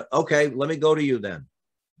you want to? Okay, let me go to you then.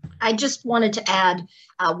 I just wanted to add,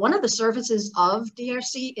 one of the services of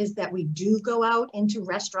DRC is that we do go out into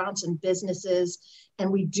restaurants and businesses,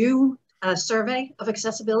 and we do a survey of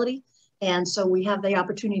accessibility. And so we have the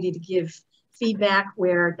opportunity to give feedback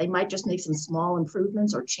where they might just make some small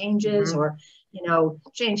improvements or changes, or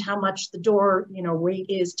change how much the door weight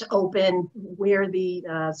is to open, where the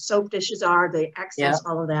soap dishes are, the access,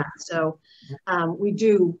 all of that. So we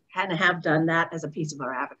do kind of have done that as a piece of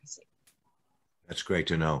our advocacy. That's great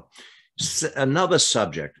to know. Another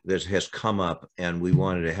subject that has come up and we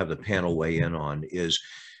wanted to have the panel weigh in on is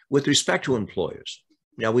with respect to employers.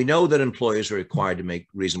 Now, we know that employers are required to make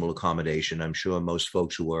reasonable accommodation. I'm sure most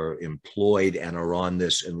folks who are employed and are on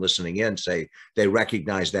this and listening in say they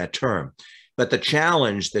recognize that term. But the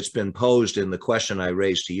challenge that's been posed in the question I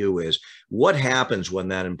raised to you is, what happens when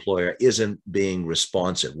that employer isn't being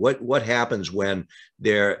responsive? What happens when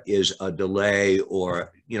there is a delay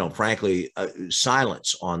or, you know, frankly,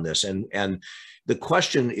 silence on this? And the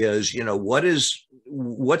question is, you know,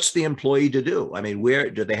 what's the employee to do? I mean,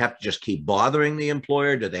 where do they have to just keep bothering the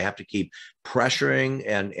employer? Do they have to keep pressuring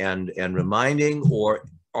and reminding, or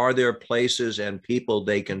are there places and people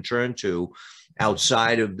they can turn to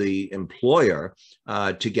outside of the employer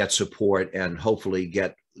to get support and hopefully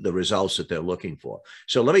get the results that they're looking for?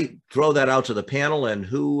 So let me throw that out to the panel, and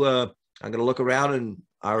who I'm going to look around in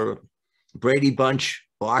our Brady Bunch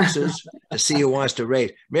boxes to see who wants to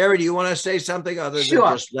raise. Mary, do you want to say something other than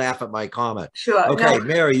just laugh at my comment? Sure. Okay, no,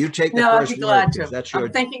 Mary, you take the no, first I'd be glad word. to. That's your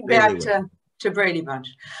I'm thinking back to Brady Bunch.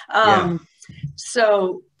 Yeah.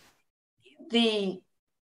 So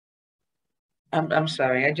I'm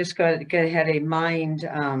sorry, I just had a mind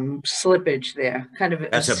slippage there. Kind of.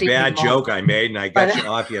 That's a bad joke I made, and I got you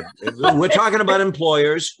off. We're talking about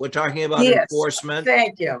employers. We're talking about enforcement.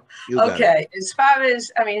 Thank you. Okay. As far as,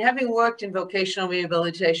 I mean, having worked in vocational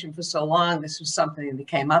rehabilitation for so long, this was something that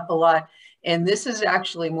came up a lot. And this is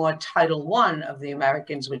actually more Title I of the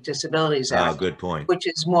Americans with Disabilities Act. Oh, good point. Which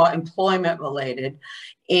is more employment related.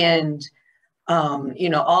 And you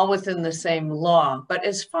know, all within the same law. But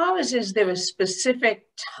as far as is there a specific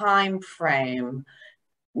time frame?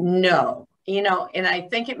 No. You know, and I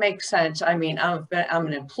think it makes sense. I mean, I'm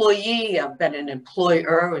an employee. I've been an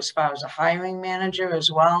employer as far as a hiring manager as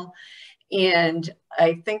well. And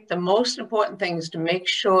I think the most important thing is to make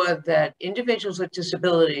sure that individuals with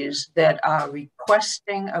disabilities that are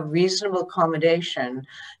requesting a reasonable accommodation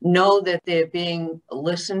know that they're being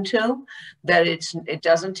listened to, that it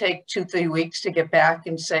doesn't take 2-3 weeks to get back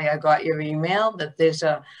and say, I got your email, that there's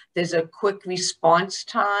a quick response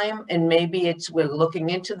time, and maybe we're looking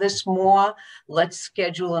into this more. Let's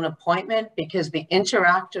schedule an appointment, because the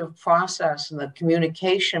interactive process and the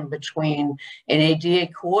communication between an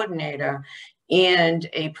ADA coordinator and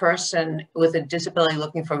a person with a disability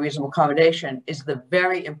looking for reasonable accommodation is the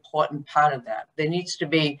very important part of that. There needs to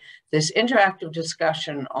be this interactive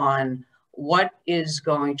discussion on what is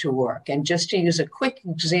going to work. And just to use a quick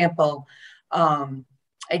example,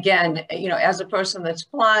 again, you know, as a person that's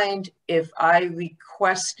blind, if I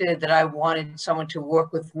requested that I wanted someone to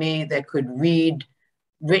work with me that could read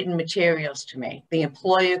written materials to me, the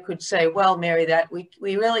employer could say, well, Mary, that we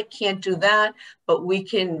really can't do that, but we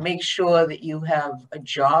can make sure that you have a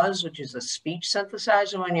JAWS, which is a speech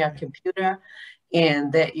synthesizer on your computer,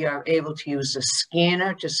 and that you're able to use a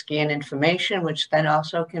scanner to scan information, which then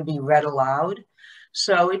also can be read aloud.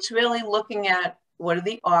 So it's really looking at what are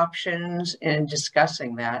the options and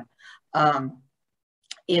discussing that.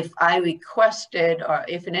 If I requested, or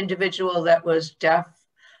if an individual that was deaf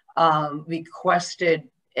requested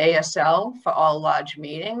ASL for all large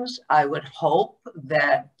meetings, I would hope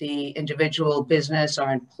that the individual business or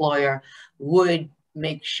employer would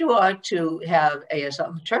make sure to have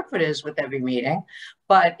ASL interpreters with every meeting.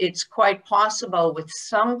 But it's quite possible with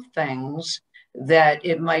some things that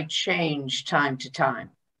it might change time to time.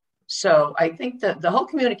 So I think that the whole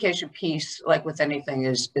communication piece, like with anything,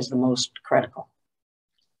 is the most critical.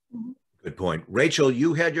 Good point. Rachel,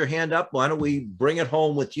 you had your hand up. Why don't we bring it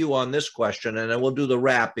home with you on this question, and then we'll do the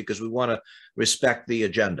wrap because we want to respect the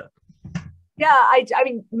agenda. Yeah, I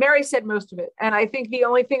mean, Mary said most of it. And I think the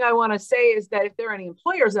only thing I want to say is that if there are any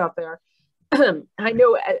employers out there, I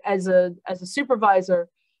know as a supervisor,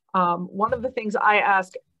 one of the things I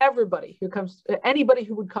ask everybody anybody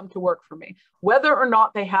who would come to work for me, whether or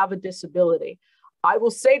not they have a disability, I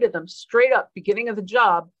will say to them straight up, beginning of the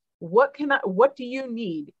job, what do you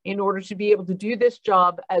need in order to be able to do this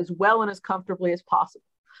job as well and as comfortably as possible?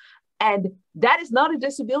 And that is not a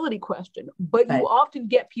disability question, but you often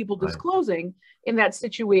get people disclosing in that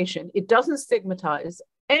situation. It doesn't stigmatize.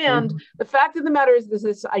 And the fact of the matter is there's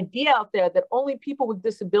this idea out there that only people with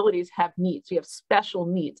disabilities have needs. You have special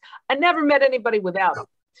needs. I never met anybody without them.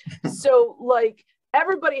 So like,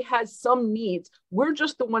 everybody has some needs. We're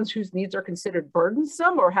just the ones whose needs are considered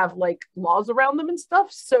burdensome or have like laws around them and stuff.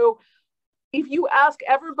 So if you ask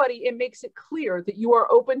everybody, it makes it clear that you are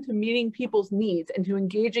open to meeting people's needs and to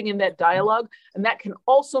engaging in that dialogue. And that can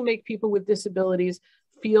also make people with disabilities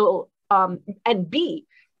feel and be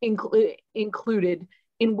included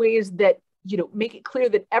in ways that, you know, make it clear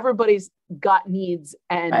that everybody's got needs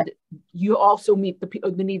and you also meet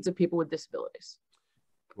the needs of people with disabilities.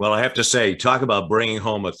 Well, I have to say, talk about bringing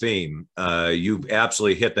home a theme. You've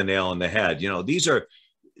absolutely hit the nail on the head. You know,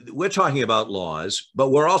 we're talking about laws, but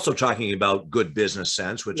we're also talking about good business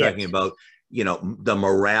sense. We're talking about you know, the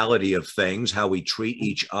morality of things, how we treat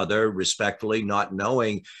each other respectfully, not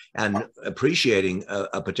knowing and appreciating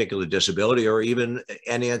a particular disability or even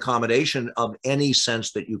any accommodation of any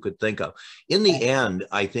sense that you could think of. In the end,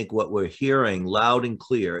 I think what we're hearing loud and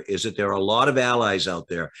clear is that there are a lot of allies out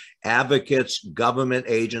there, advocates, government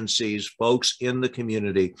agencies, folks in the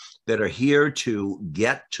community that are here to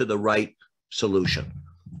get to the right solution.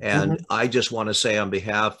 And I just want to say on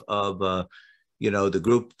behalf of you know, the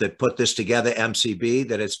group that put this together, MCB,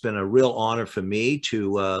 that it's been a real honor for me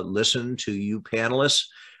to listen to you panelists.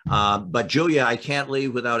 But Julia, I can't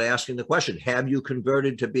leave without asking the question. Have you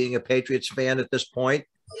converted to being a Patriots fan at this point?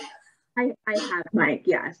 I have, Mike,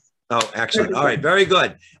 yes. Oh, excellent. All right, very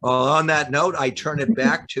good. Well, on that note, I turn it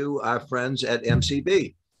back to our friends at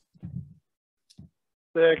MCB.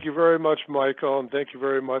 Thank you very much, Michael, and thank you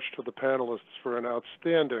very much to the panelists for an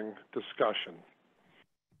outstanding discussion.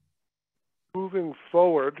 Moving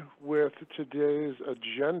forward with today's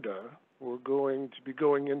agenda, we're going to be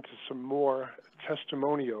going into some more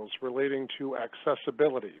testimonials relating to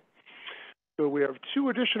accessibility. So we have two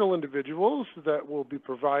additional individuals that will be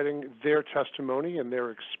providing their testimony and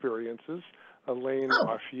their experiences, Elaine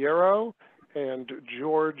Arfiero and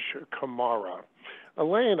George Kamara.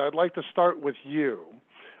 Elaine, I'd like to start with you.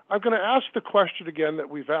 I'm going to ask the question again that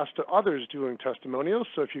we've asked to others doing testimonials,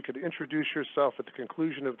 so if you could introduce yourself at the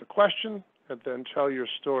conclusion of the question and then tell your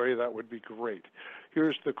story, that would be great.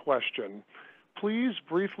 Here's the question. Please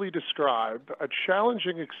briefly describe a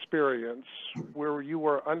challenging experience where you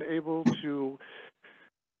were unable to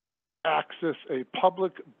access a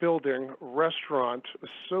public building, restaurant,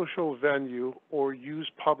 social venue, or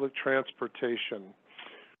use public transportation.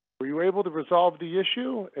 Were you able to resolve the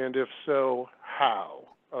issue? And if so, how?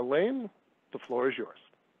 Elaine, the floor is yours.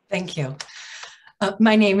 Thank you.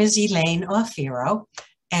 My name is Elaine Arfiero,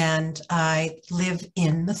 and I live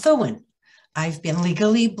in Methuen. I've been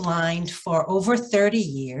legally blind for over 30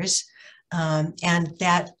 years, and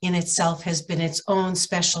that in itself has been its own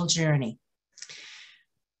special journey.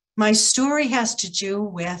 My story has to do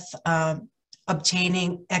with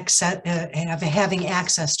having access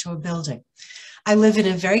to a building. I live in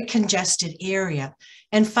a very congested area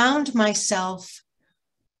and found myself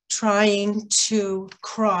trying to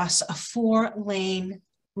cross a 4-lane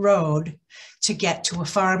road to get to a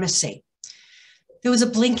pharmacy. There was a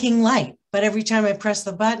blinking light, but every time I pressed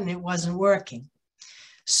the button, it wasn't working.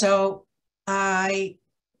 So I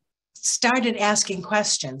started asking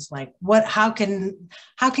questions like, how can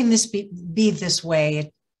this be this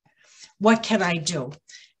way? What can I do?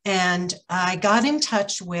 And I got in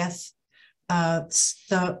touch with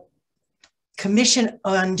the Commission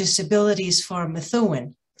on Disabilities for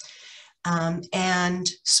Methuen, and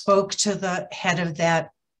spoke to the head of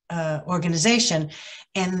that organization,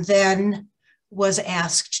 and then was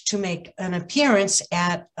asked to make an appearance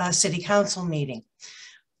at a city council meeting.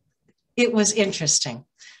 It was interesting.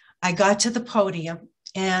 I got to the podium,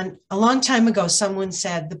 and a long time ago, someone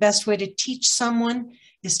said the best way to teach someone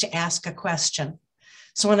is to ask a question.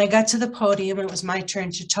 So when I got to the podium, it was my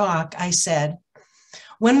turn to talk. I said,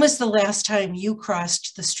 "When was the last time you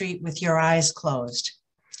crossed the street with your eyes closed?"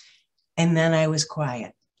 And then I was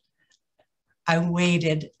quiet. I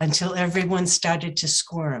waited until everyone started to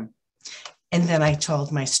squirm. And then I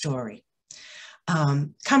told my story.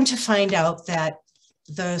 Come to find out that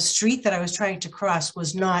the street that I was trying to cross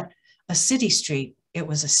was not a city street, it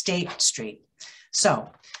was a state street.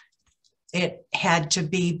 So it had to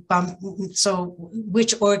be bumped. So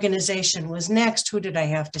which organization was next? Who did I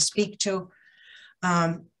have to speak to?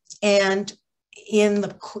 And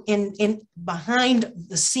behind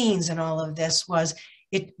the scenes in all of this was,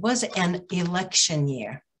 it was an election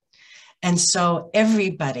year. And so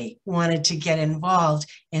everybody wanted to get involved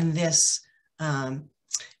in this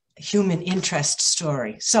human interest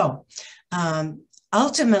story. So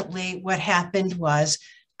ultimately what happened was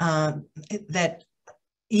that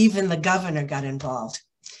even the governor got involved.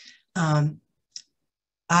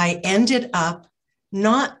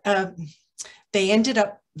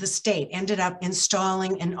 The state ended up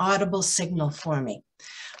installing an audible signal for me.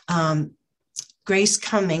 Grace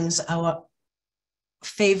Cummings, our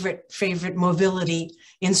favorite mobility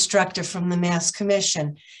instructor from the Mass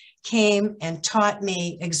Commission, came and taught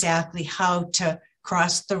me exactly how to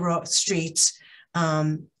cross the streets.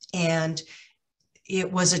 And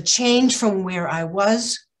it was a change from where I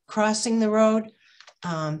was crossing the road,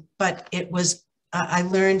 but it was, I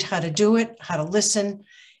learned how to do it, how to listen,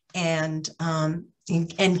 and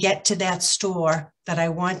get to that store that I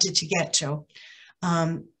wanted to get to.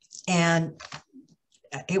 And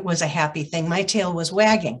it was a happy thing. My tail was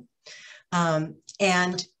wagging.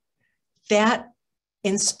 And that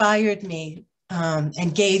inspired me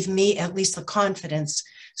and gave me at least the confidence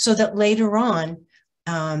so that later on,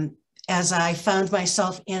 as I found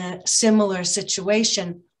myself in a similar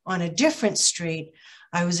situation on a different street,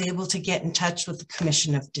 I was able to get in touch with the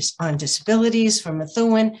Commission on Disabilities from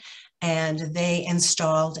Methuen, and they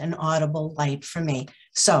installed an audible light for me.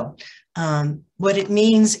 So what it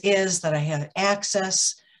means is that I have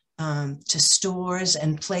access to stores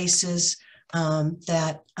and places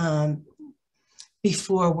that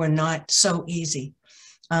before were not so easy.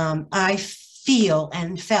 I feel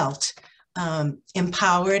and felt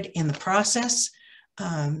empowered in the process.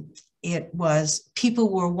 People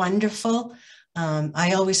were wonderful.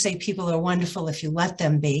 I always say people are wonderful if you let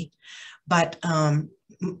them be, but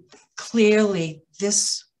clearly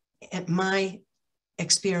my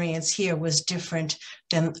experience here was different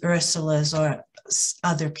than Ursula's or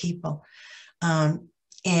other people.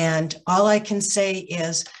 And all I can say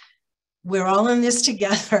is we're all in this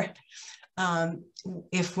together.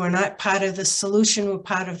 If we're not part of the solution, we're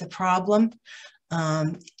part of the problem.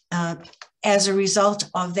 As a result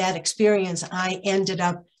of that experience, I ended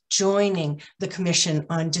up joining the Commission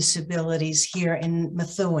on Disabilities here in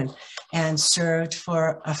Methuen and served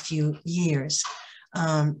for a few years.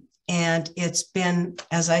 And it's been,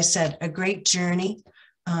 as I said, a great journey.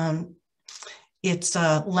 It's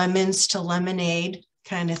lemons to lemonade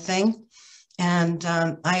kind of thing. And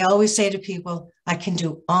I always say to people, I can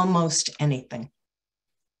do almost anything.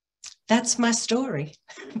 That's my story.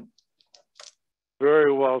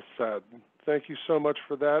 Very well said. Thank you so much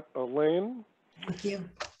for that, Elaine. Thank you.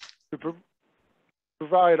 To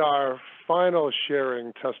provide our final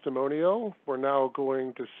sharing testimonial, we're now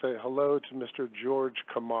going to say hello to Mr. George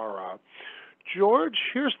Kamara. George,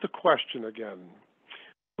 here's the question again.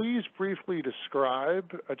 Please briefly describe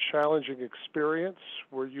a challenging experience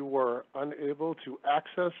where you were unable to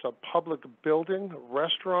access a public building,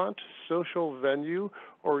 restaurant, social venue,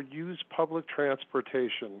 or use public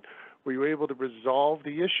transportation. Were you able to resolve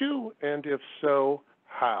the issue? And if so,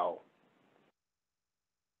 how?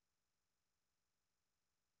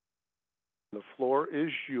 The floor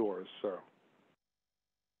is yours, sir.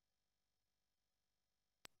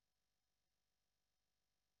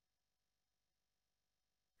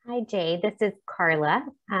 Hi, Jay. This is Carla.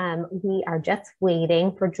 We are just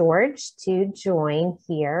waiting for George to join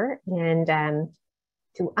here and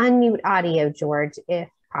to unmute audio, George, if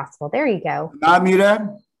possible. There you go. I'm muted.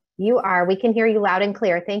 You are. We can hear you loud and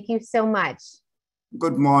clear. Thank you so much.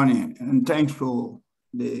 Good morning, and thanks for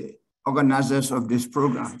the organizers of this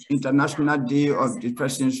program, International Day of the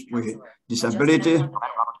Persons with Disability.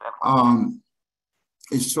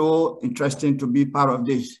 It's so interesting to be part of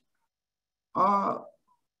this.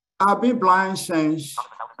 I've been blind since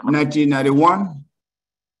 1991.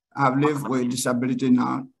 I've lived with disability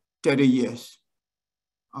now 30 years,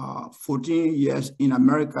 14 years in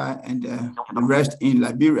America and the rest in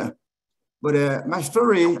Liberia. But my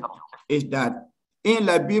story is that in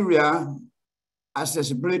Liberia,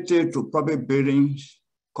 accessibility to public buildings,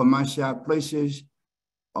 commercial places,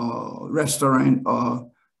 or restaurant,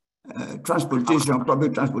 or transportation,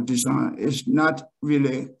 public transportation is not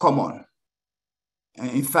really common.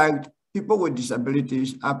 And in fact, people with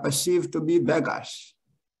disabilities are perceived to be beggars.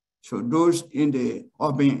 So those in the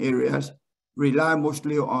urban areas rely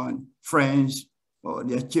mostly on friends or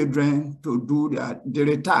their children to do their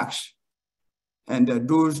daily tasks. And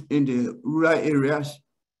those in the rural areas,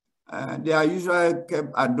 they are usually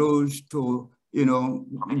kept at those to,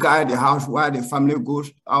 guide the house while the family goes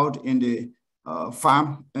out in the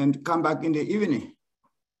farm and come back in the evening.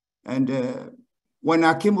 And when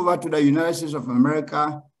I came over to the United States of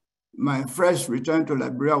America, my first return to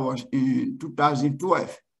Liberia was in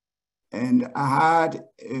 2012. And I had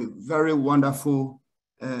a very wonderful,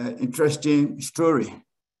 interesting story.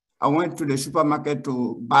 I went to the supermarket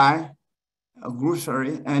to buy a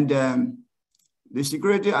grocery, and the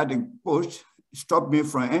security at the post stopped me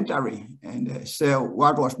from entering and said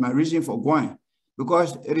what was my reason for going.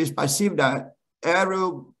 Because it is perceived that every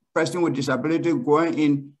person with disability going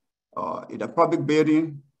in a public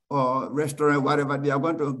building or restaurant, whatever, they are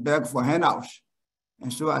going to beg for handouts.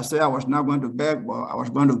 And so I said I was not going to beg, but I was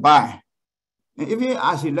going to buy. And even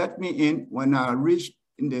as he let me in, when I reached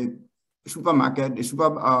in the supermarket,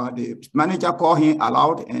 the manager called him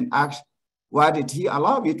aloud and asked, why did he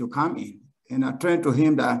allow me to come in? And I turned to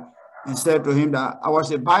him and said to him that I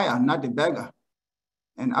was a buyer, not a beggar.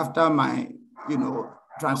 And after my,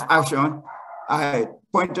 transaction, I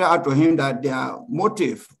pointed out to him that their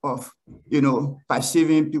motive of,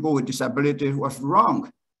 perceiving people with disabilities was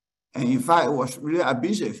wrong. And in fact, it was really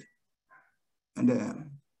abusive.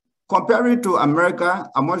 And Compared to America,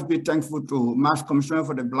 I must be thankful to Mass Commissioner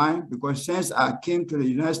for the Blind, because since I came to the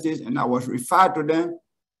United States and I was referred to them,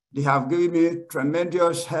 they have given me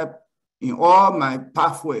tremendous help in all my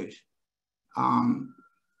pathways.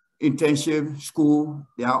 Internship, school,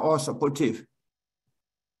 they are all supportive.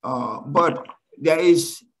 But there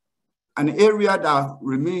is an area that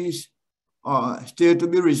remains still to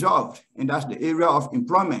be resolved, and that's the area of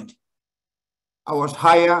employment. I was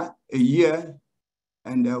hired a year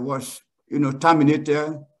and was,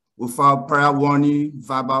 terminated without prior warning,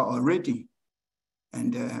 verbal or written.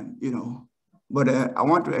 And, but I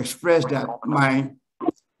want to express that my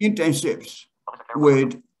internships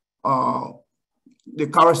with the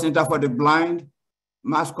Carroll Center for the Blind,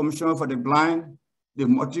 Mass Commission for the Blind, the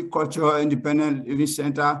Multicultural Independent Living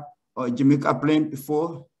Center, or Jamaica Plain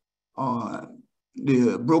before,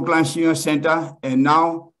 the Brooklyn Senior Center, and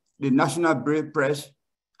now the National Brave Press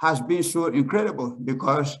has been so incredible,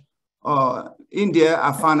 because in there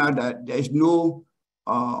I found out that there is no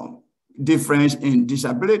difference in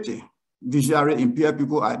disability. Visually impaired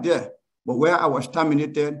people are there. But where I was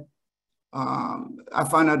terminated, I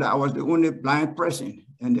found out that I was the only blind person.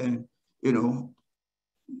 And then,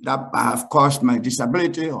 that I have caused my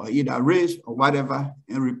disability or either race or whatever,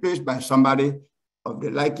 and replaced by somebody of the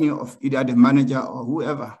liking of either the manager or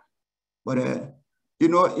whoever. But,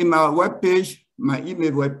 in my webpage, my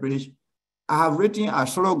email webpage, I have written a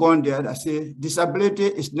slogan there that says, disability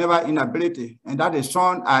is never inability. And that is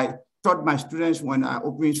song I taught my students when I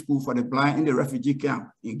opened school for the blind in the refugee camp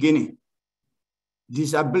in Guinea.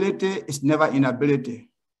 Disability is never inability.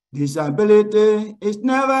 Disability is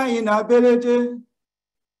never inability.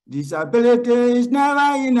 Disability is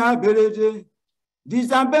never inability.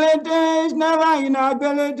 Disability is never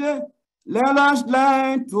inability. Let us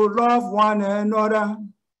learn to love one another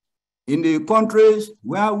in the countries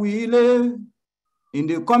where we live, in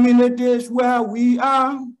the communities where we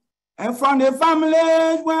are, and from the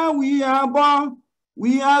families where we are born.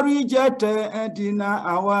 We are rejected and deny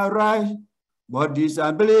our rights, but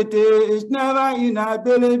disability is never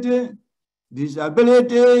inability.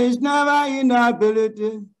 Disability is never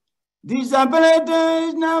inability. Disability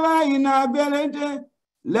is never inability.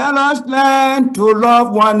 Let us learn to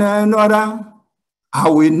love one another. I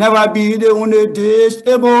will never be the only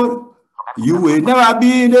disabled. You will never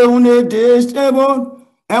be the only disabled.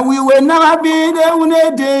 And we will never be the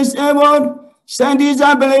only disabled. Some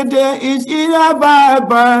disability is either by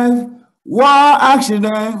birth, war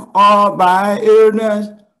accident, or by illness.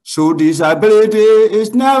 So disability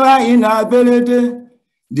is never inability.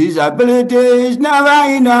 Disability is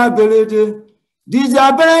never inability.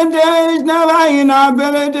 Disability is never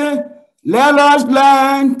inability. Let us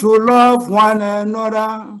learn to love one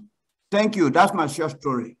another. Thank you. That's my short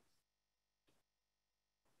story.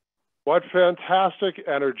 What fantastic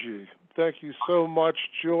energy. Thank you so much,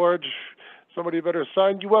 George. Somebody better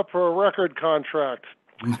sign you up for a record contract.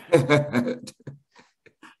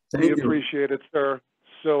 We appreciate it, sir,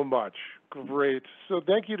 so much. Great. So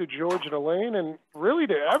thank you to George and Elaine, and really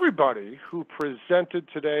to everybody who presented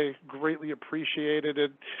today. Greatly appreciated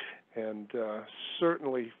it, and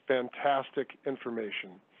certainly fantastic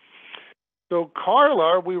information. So Carla,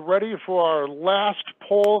 are we ready for our last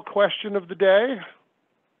poll question of the day?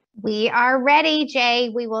 We are ready, Jay.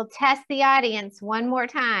 We will test the audience one more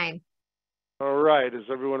time. All right. Is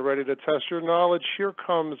everyone ready to test your knowledge? Here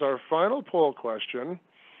comes our final poll question.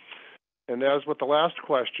 And as with the last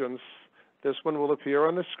questions, this one will appear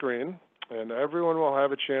on the screen, and everyone will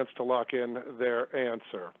have a chance to lock in their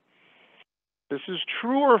answer. This is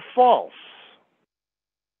true or false.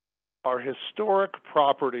 Are historic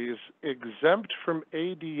properties exempt from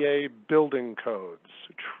ADA building codes?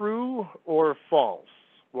 True or false?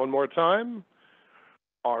 One more time.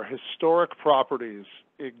 Are historic properties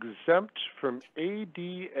exempt from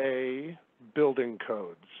ADA building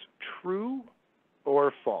codes? True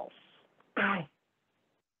or false?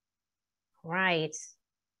 Right.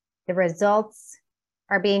 The results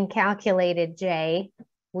are being calculated, Jay.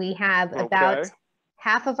 We have about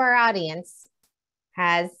half of our audience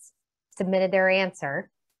has submitted their answer,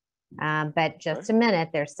 but just a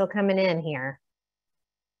minute, they're still coming in here.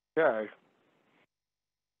 Okay.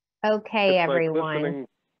 Okay, everyone.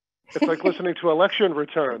 It's like listening to election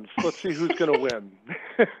returns. Let's see who's going to win.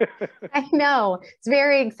 I know. It's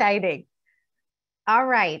very exciting. All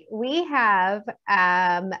right. We have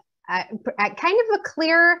kind of a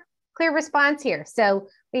clear response here. So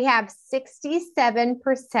we have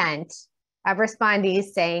 67% of respondees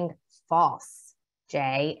saying false,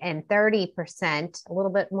 Jay, and 30%, a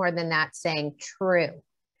little bit more than that, saying true.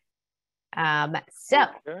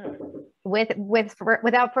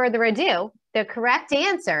 Without further ado, The correct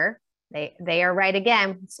answer, they are right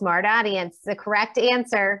again, smart audience. The correct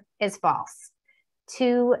answer is false.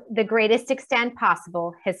 To the greatest extent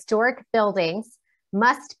possible, historic buildings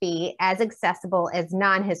must be as accessible as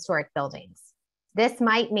non-historic buildings. This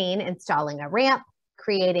might mean installing a ramp,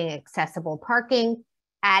 creating accessible parking,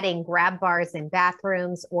 adding grab bars in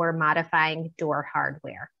bathrooms, or modifying door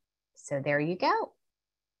hardware. So there you go.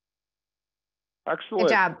 Excellent.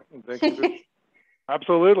 Good job. Thank you.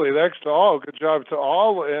 Absolutely. Thanks to all. Good job to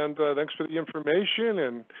all. And thanks for the information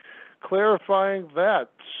and clarifying that.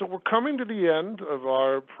 So we're coming to the end of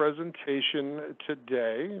our presentation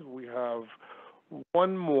today. We have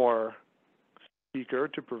one more speaker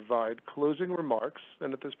to provide closing remarks.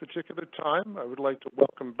 And at this particular time, I would like to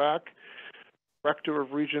welcome back Director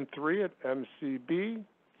of Region 3 at MCB,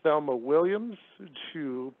 Thelma Williams,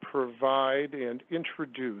 to provide and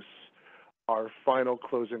introduce our final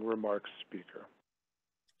closing remarks speaker.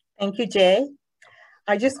 Thank you, Jay.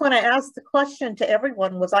 I just want to ask the question to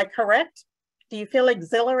everyone, was I correct? Do you feel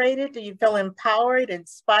exhilarated? Do you feel empowered,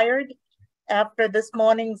 inspired after this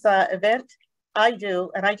morning's event? I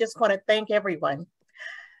do, and I just want to thank everyone.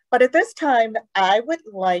 But at this time, I would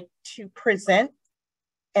like to present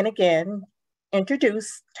and again,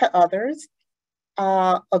 introduce to others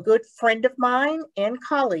a good friend of mine and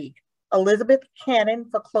colleague, Elizabeth Cannon,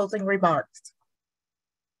 for closing remarks.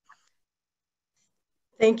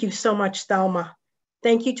 Thank you so much, Thelma.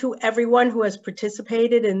 Thank you to everyone who has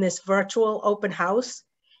participated in this virtual open house.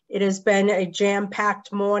 It has been a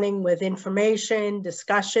jam-packed morning with information,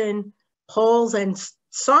 discussion, polls, and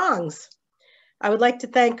songs. I would like to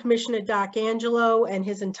thank Commissioner Doc Angelo and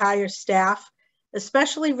his entire staff,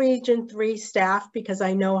 especially Region 3 staff, because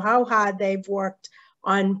I know how hard they've worked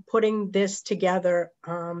on putting this together,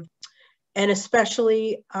 and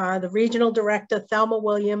especially the Regional Director, Thelma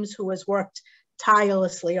Williams, who has worked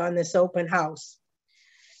tirelessly on this open house.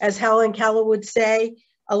 As Helen Keller would say,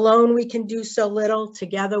 alone we can do so little,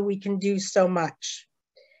 together we can do so much.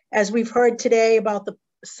 As we've heard today about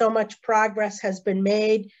so much progress has been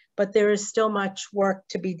made, but there is still much work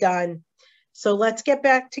to be done. So let's get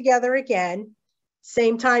back together again.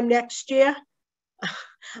 Same time next year.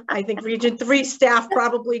 I think Region 3 staff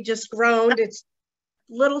probably just groaned. It's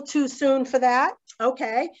a little too soon for that.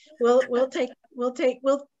 Okay, we'll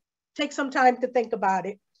take some time to think about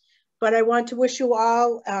it. But I want to wish you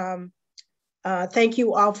all, thank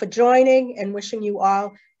you all for joining, and wishing you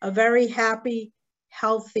all a very happy,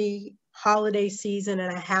 healthy holiday season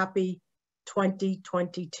and a happy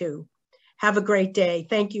 2022. Have a great day.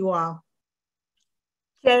 Thank you all.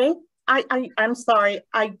 Jay, I'm sorry,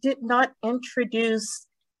 I did not introduce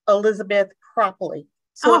Elizabeth properly.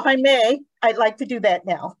 So if I may, I'd like to do that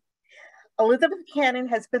now. Elizabeth Cannon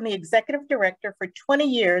has been the Executive Director for 20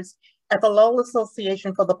 years at the Lowell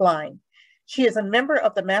Association for the Blind. She is a member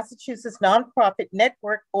of the Massachusetts Nonprofit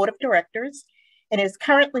Network Board of Directors and is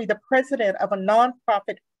currently the President of a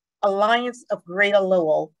nonprofit Alliance of Greater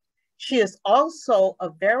Lowell. She is also a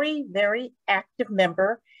very, very active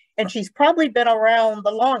member, and she's probably been around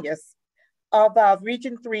the longest of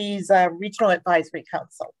Region 3's Regional Advisory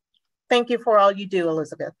Council. Thank you for all you do,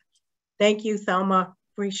 Elizabeth. Thank you, Thelma.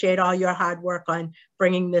 Appreciate all your hard work on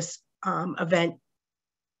bringing this event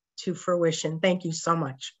to fruition. Thank you so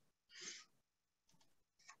much.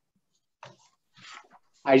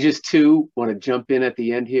 I just too want to jump in at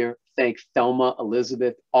the end here. Thank Thelma,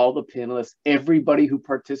 Elizabeth, all the panelists, everybody who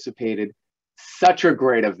participated. Such a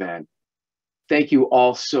great event. Thank you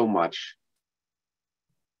all so much.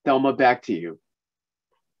 Thelma, back to you.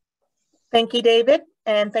 Thank you, David.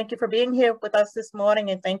 And thank you for being here with us this morning,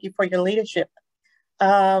 and thank you for your leadership.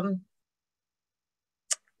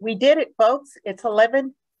 We did it, folks. It's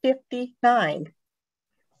 11:59.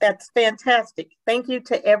 That's fantastic. Thank you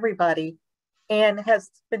to everybody. And has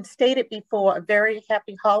been stated before, a very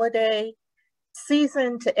happy holiday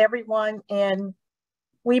season to everyone. And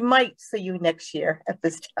we might see you next year at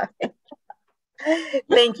this time.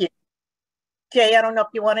 Thank you. Jay, I don't know if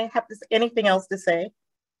you want to have anything else to say.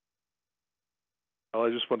 Well,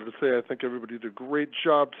 I just wanted to say I think everybody did a great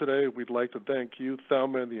job today. We'd like to thank you,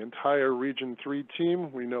 Thelma, and the entire Region 3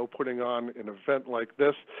 team. We know putting on an event like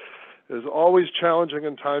this is always challenging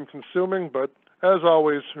and time-consuming, but as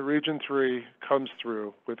always, Region 3 comes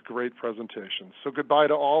through with great presentations. So goodbye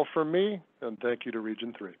to all from me, and thank you to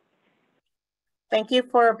Region 3. Thank you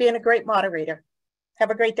for being a great moderator. Have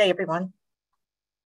a great day, everyone.